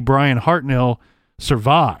fortunately, Brian Hartnell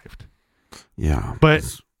survived. Yeah. But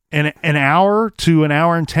an hour to an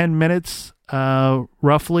hour and 10 minutes,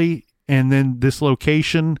 roughly, and then this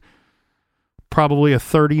location, probably a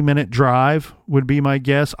 30-minute drive would be my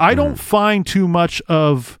guess. I don't find too much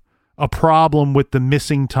of a problem with the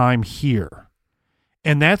missing time here.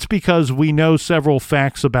 And that's because we know several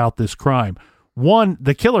facts about this crime. One,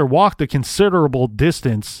 the killer walked a considerable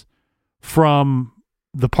distance from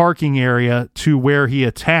the parking area to where he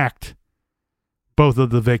attacked both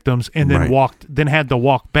of the victims and then Right. had to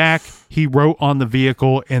walk back. He wrote on the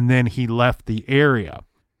vehicle and then he left the area.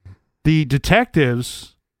 The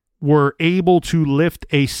detectives were able to lift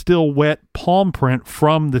a still wet palm print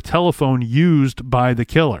from the telephone used by the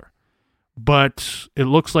killer, but it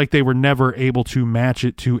looks like they were never able to match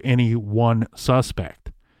it to any one suspect.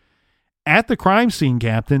 At the crime scene,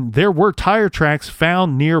 Captain, there were tire tracks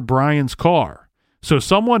found near Brian's car. So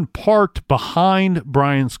someone parked behind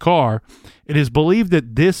Brian's car. It is believed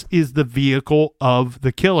that this is the vehicle of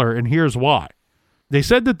the killer, and here's why. They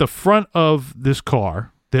said that the front of this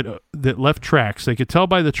car that left tracks, they could tell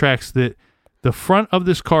by the tracks that the front of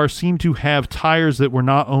this car seemed to have tires that were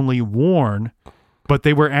not only worn, but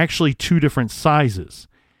they were actually two different sizes.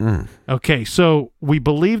 Okay, so we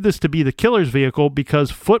believe this to be the killer's vehicle because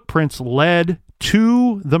footprints led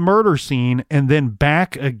to the murder scene and then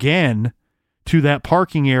back again to that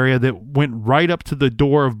parking area that went right up to the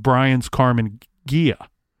door of Brian's Karmann Ghia.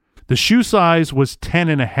 The shoe size was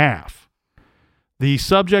 10.5. The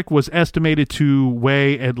subject was estimated to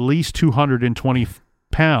weigh at least 220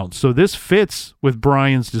 pounds. So this fits with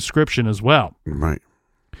Brian's description as well. Right.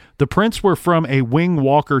 The prints were from a wing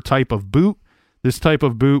walker type of boot. This type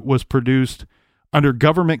of boot was produced under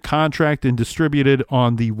government contract and distributed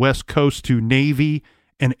on the West Coast to Navy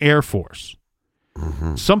and Air Force.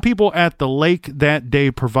 Mm-hmm. Some people at the lake that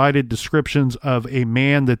day provided descriptions of a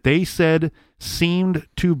man that they said seemed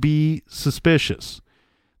to be suspicious.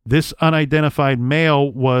 This unidentified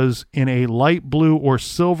male was in a light blue or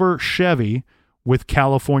silver Chevy with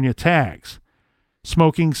California tags,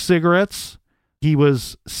 smoking cigarettes. He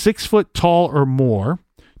was 6 foot tall or more,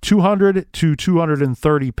 200 to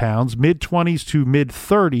 230 pounds, mid-20s to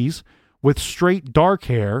mid-30s, with straight dark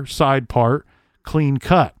hair, side part, clean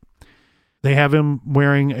cut. They have him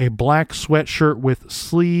wearing a black sweatshirt with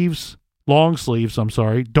long sleeves,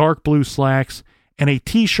 dark blue slacks, and a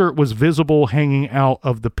T-shirt was visible hanging out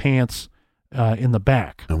of the pants in the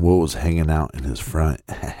back. And what was hanging out in his front?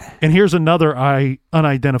 And here's another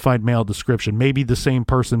unidentified male description. Maybe the same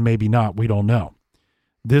person, maybe not. We don't know.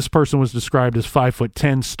 This person was described as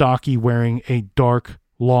 5'10", stocky, wearing a dark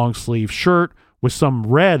long sleeve shirt with some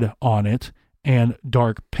red on it and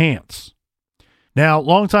dark pants. Now,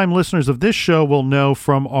 longtime listeners of this show will know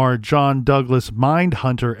from our John Douglas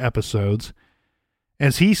Mindhunter episodes,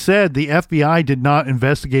 as he said, the FBI did not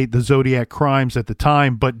investigate the Zodiac crimes at the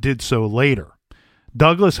time, but did so later.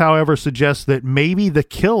 Douglas, however, suggests that maybe the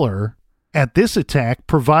killer at this attack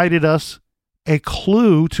provided us a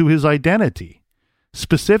clue to his identity.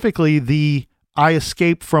 Specifically, I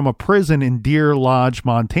escaped from a prison in Deer Lodge,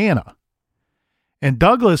 Montana. And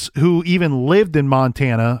Douglas, who even lived in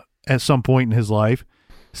Montana at some point in his life,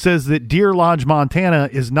 says that Deer Lodge, Montana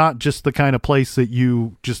is not just the kind of place that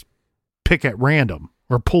you just pick at random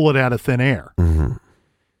or pull it out of thin air. Mm-hmm.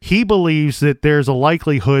 He believes that there's a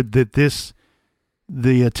likelihood that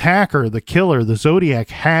the attacker, the killer, the Zodiac,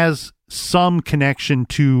 has some connection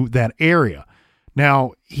to that area.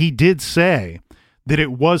 Now, he did say that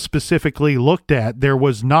it was specifically looked at. There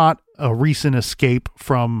was not a recent escape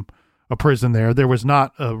from a prison there. There was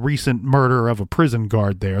not a recent murder of a prison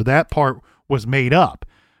guard there. That part was made up.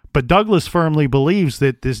 But Douglas firmly believes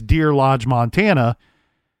that this Deer Lodge, Montana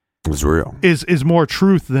is real. Is more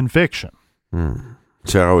truth than fiction.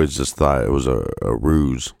 See, I always just thought it was a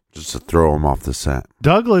ruse just to throw him off the scent.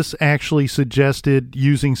 Douglas actually suggested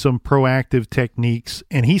using some proactive techniques,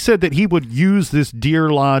 and he said that he would use this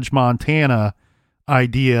Deer Lodge, Montana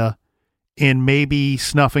idea in maybe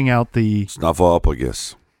sniffing out the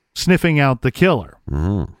killer.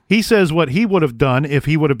 Mm-hmm. He says what he would have done if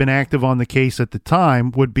he would have been active on the case at the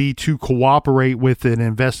time would be to cooperate with an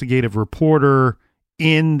investigative reporter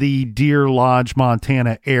in the Deer Lodge,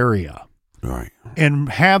 Montana area. Right. And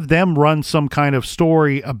have them run some kind of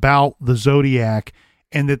story about the Zodiac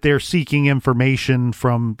and that they're seeking information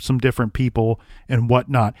from some different people and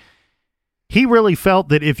whatnot. He really felt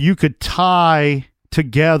that if you could tie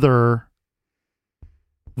together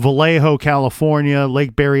Vallejo, California,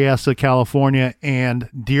 Lake Berryessa, California, and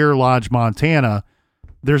Deer Lodge, Montana,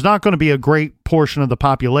 there's not going to be a great portion of the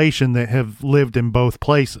population that have lived in both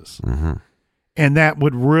places. Mm-hmm. And that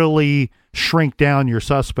would really shrink down your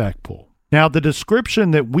suspect pool. Now, the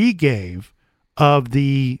description that we gave of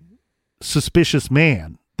the suspicious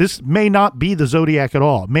man, this may not be the Zodiac at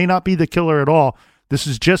all. It may not be the killer at all. This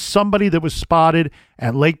is just somebody that was spotted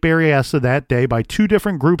at Lake Berryessa that day by two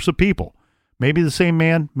different groups of people. Maybe the same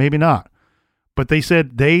man, maybe not. But they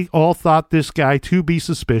said they all thought this guy to be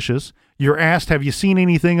suspicious. You're asked, have you seen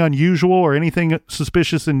anything unusual or anything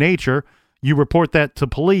suspicious in nature? You report that to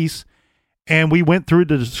police. And we went through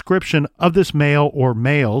the description of this male or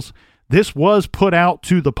males. This was put out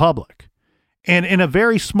to the public. And in a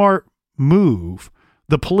very smart move,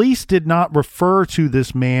 the police did not refer to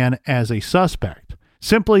this man as a suspect.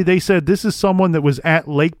 Simply, they said this is someone that was at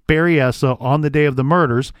Lake Berryessa on the day of the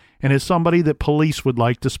murders and is somebody that police would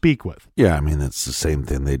like to speak with. Yeah, I mean, it's the same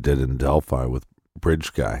thing they did in Delphi with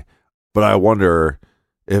Bridge Guy. But I wonder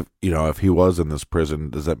if he was in this prison,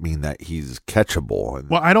 does that mean that he's catchable? And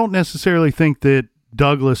well, I don't necessarily think that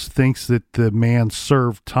Douglas thinks that the man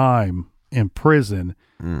served time in prison.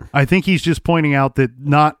 I think he's just pointing out that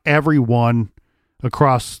not everyone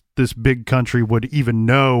across this big country would even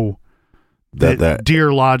know that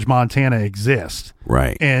Deer Lodge, Montana exists.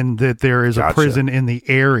 Right. And that there is a prison in the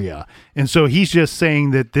area. And so he's just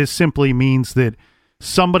saying that this simply means that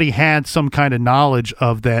somebody had some kind of knowledge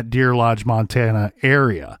of that Deer Lodge, Montana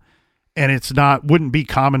area. And wouldn't be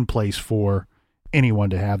commonplace for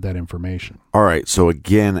anyone to have that information. All right. So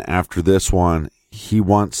again, after this one, he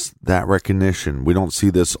wants that recognition. We don't see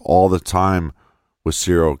this all the time with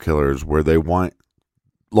serial killers where they want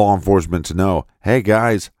law enforcement to know, hey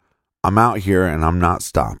guys, I'm out here and I'm not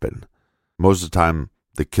stopping. Most of the time,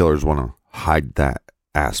 the killers want to hide that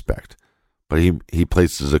aspect, but he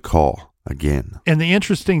places a call again. And the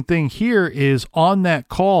interesting thing here is on that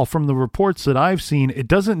call, from the reports that I've seen, it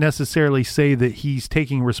doesn't necessarily say that he's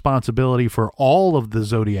taking responsibility for all of the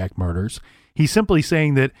Zodiac murders. He's simply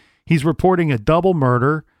saying that he's reporting a double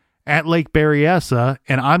murder at Lake Berryessa,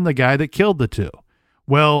 and I'm the guy that killed the two.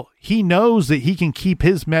 Well, he knows that he can keep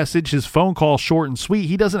his message, his phone call short and sweet.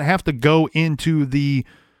 He doesn't have to go into the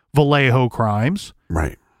Vallejo crimes.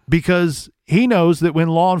 Right. Because he knows that when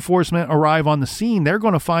law enforcement arrive on the scene, they're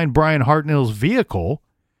going to find Brian Hartnell's vehicle.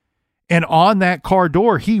 And on that car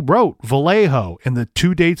door, he wrote Vallejo and the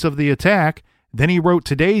 2 dates of the attack. Then he wrote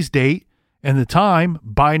today's date and the time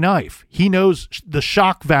by knife. He knows the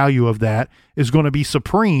shock value of that is going to be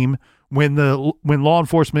supreme when law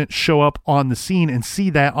enforcement show up on the scene and see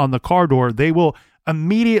that on the car door. They will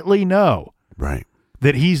immediately know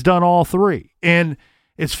that he's done all three. And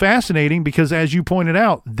it's fascinating because, as you pointed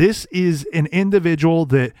out, this is an individual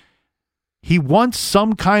that he wants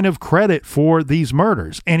some kind of credit for these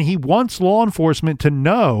murders, and he wants law enforcement to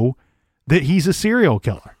know that he's a serial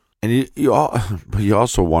killer. And you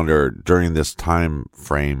also wonder during this time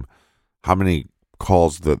frame how many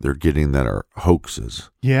calls that they're getting that are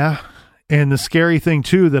hoaxes. Yeah. And the scary thing,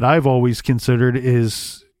 too, that I've always considered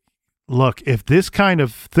is, look, if this kind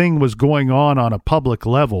of thing was going on a public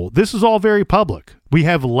level, this is all very public. We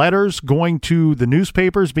have letters going to the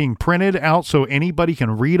newspapers being printed out so anybody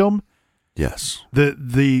can read them. Yes.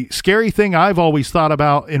 The scary thing I've always thought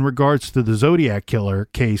about in regards to the Zodiac killer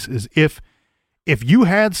case is if you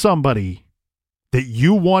had somebody that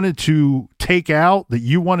you wanted to take out, that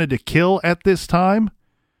you wanted to kill at this time,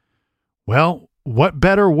 well, what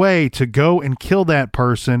better way to go and kill that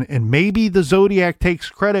person? And maybe the Zodiac takes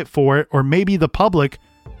credit for it, or maybe the public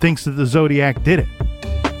thinks that the Zodiac did it.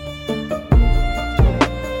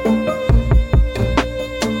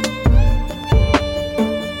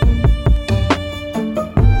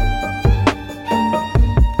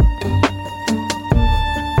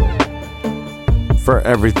 For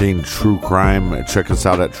everything true crime, check us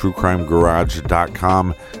out at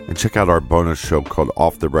truecrimegarage.com and check out our bonus show called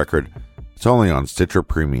Off the Record. It's only on Stitcher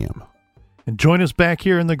Premium. And join us back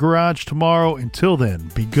here in the garage tomorrow. Until then,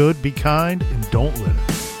 be good, be kind, and don't litter.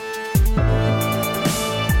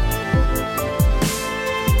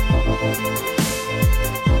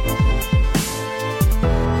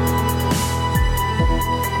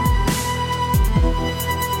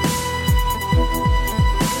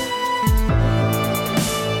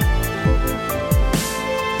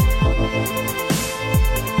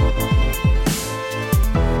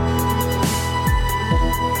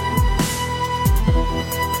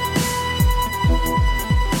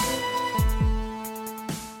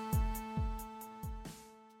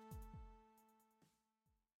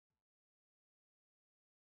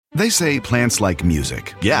 They say plants like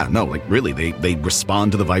music. Yeah, no, like really, they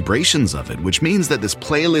respond to the vibrations of it, which means that this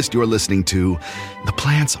playlist you're listening to, the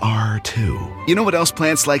plants are too. You know what else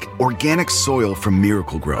plants like? Organic soil from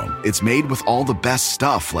Miracle-Gro. It's made with all the best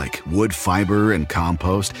stuff like wood fiber and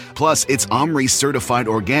compost. Plus, it's OMRI certified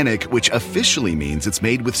organic, which officially means it's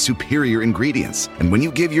made with superior ingredients. And when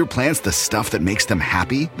you give your plants the stuff that makes them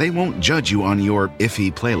happy, they won't judge you on your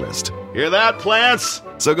iffy playlist. Hear that, plants?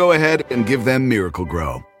 So go ahead and give them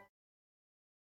Miracle-Gro.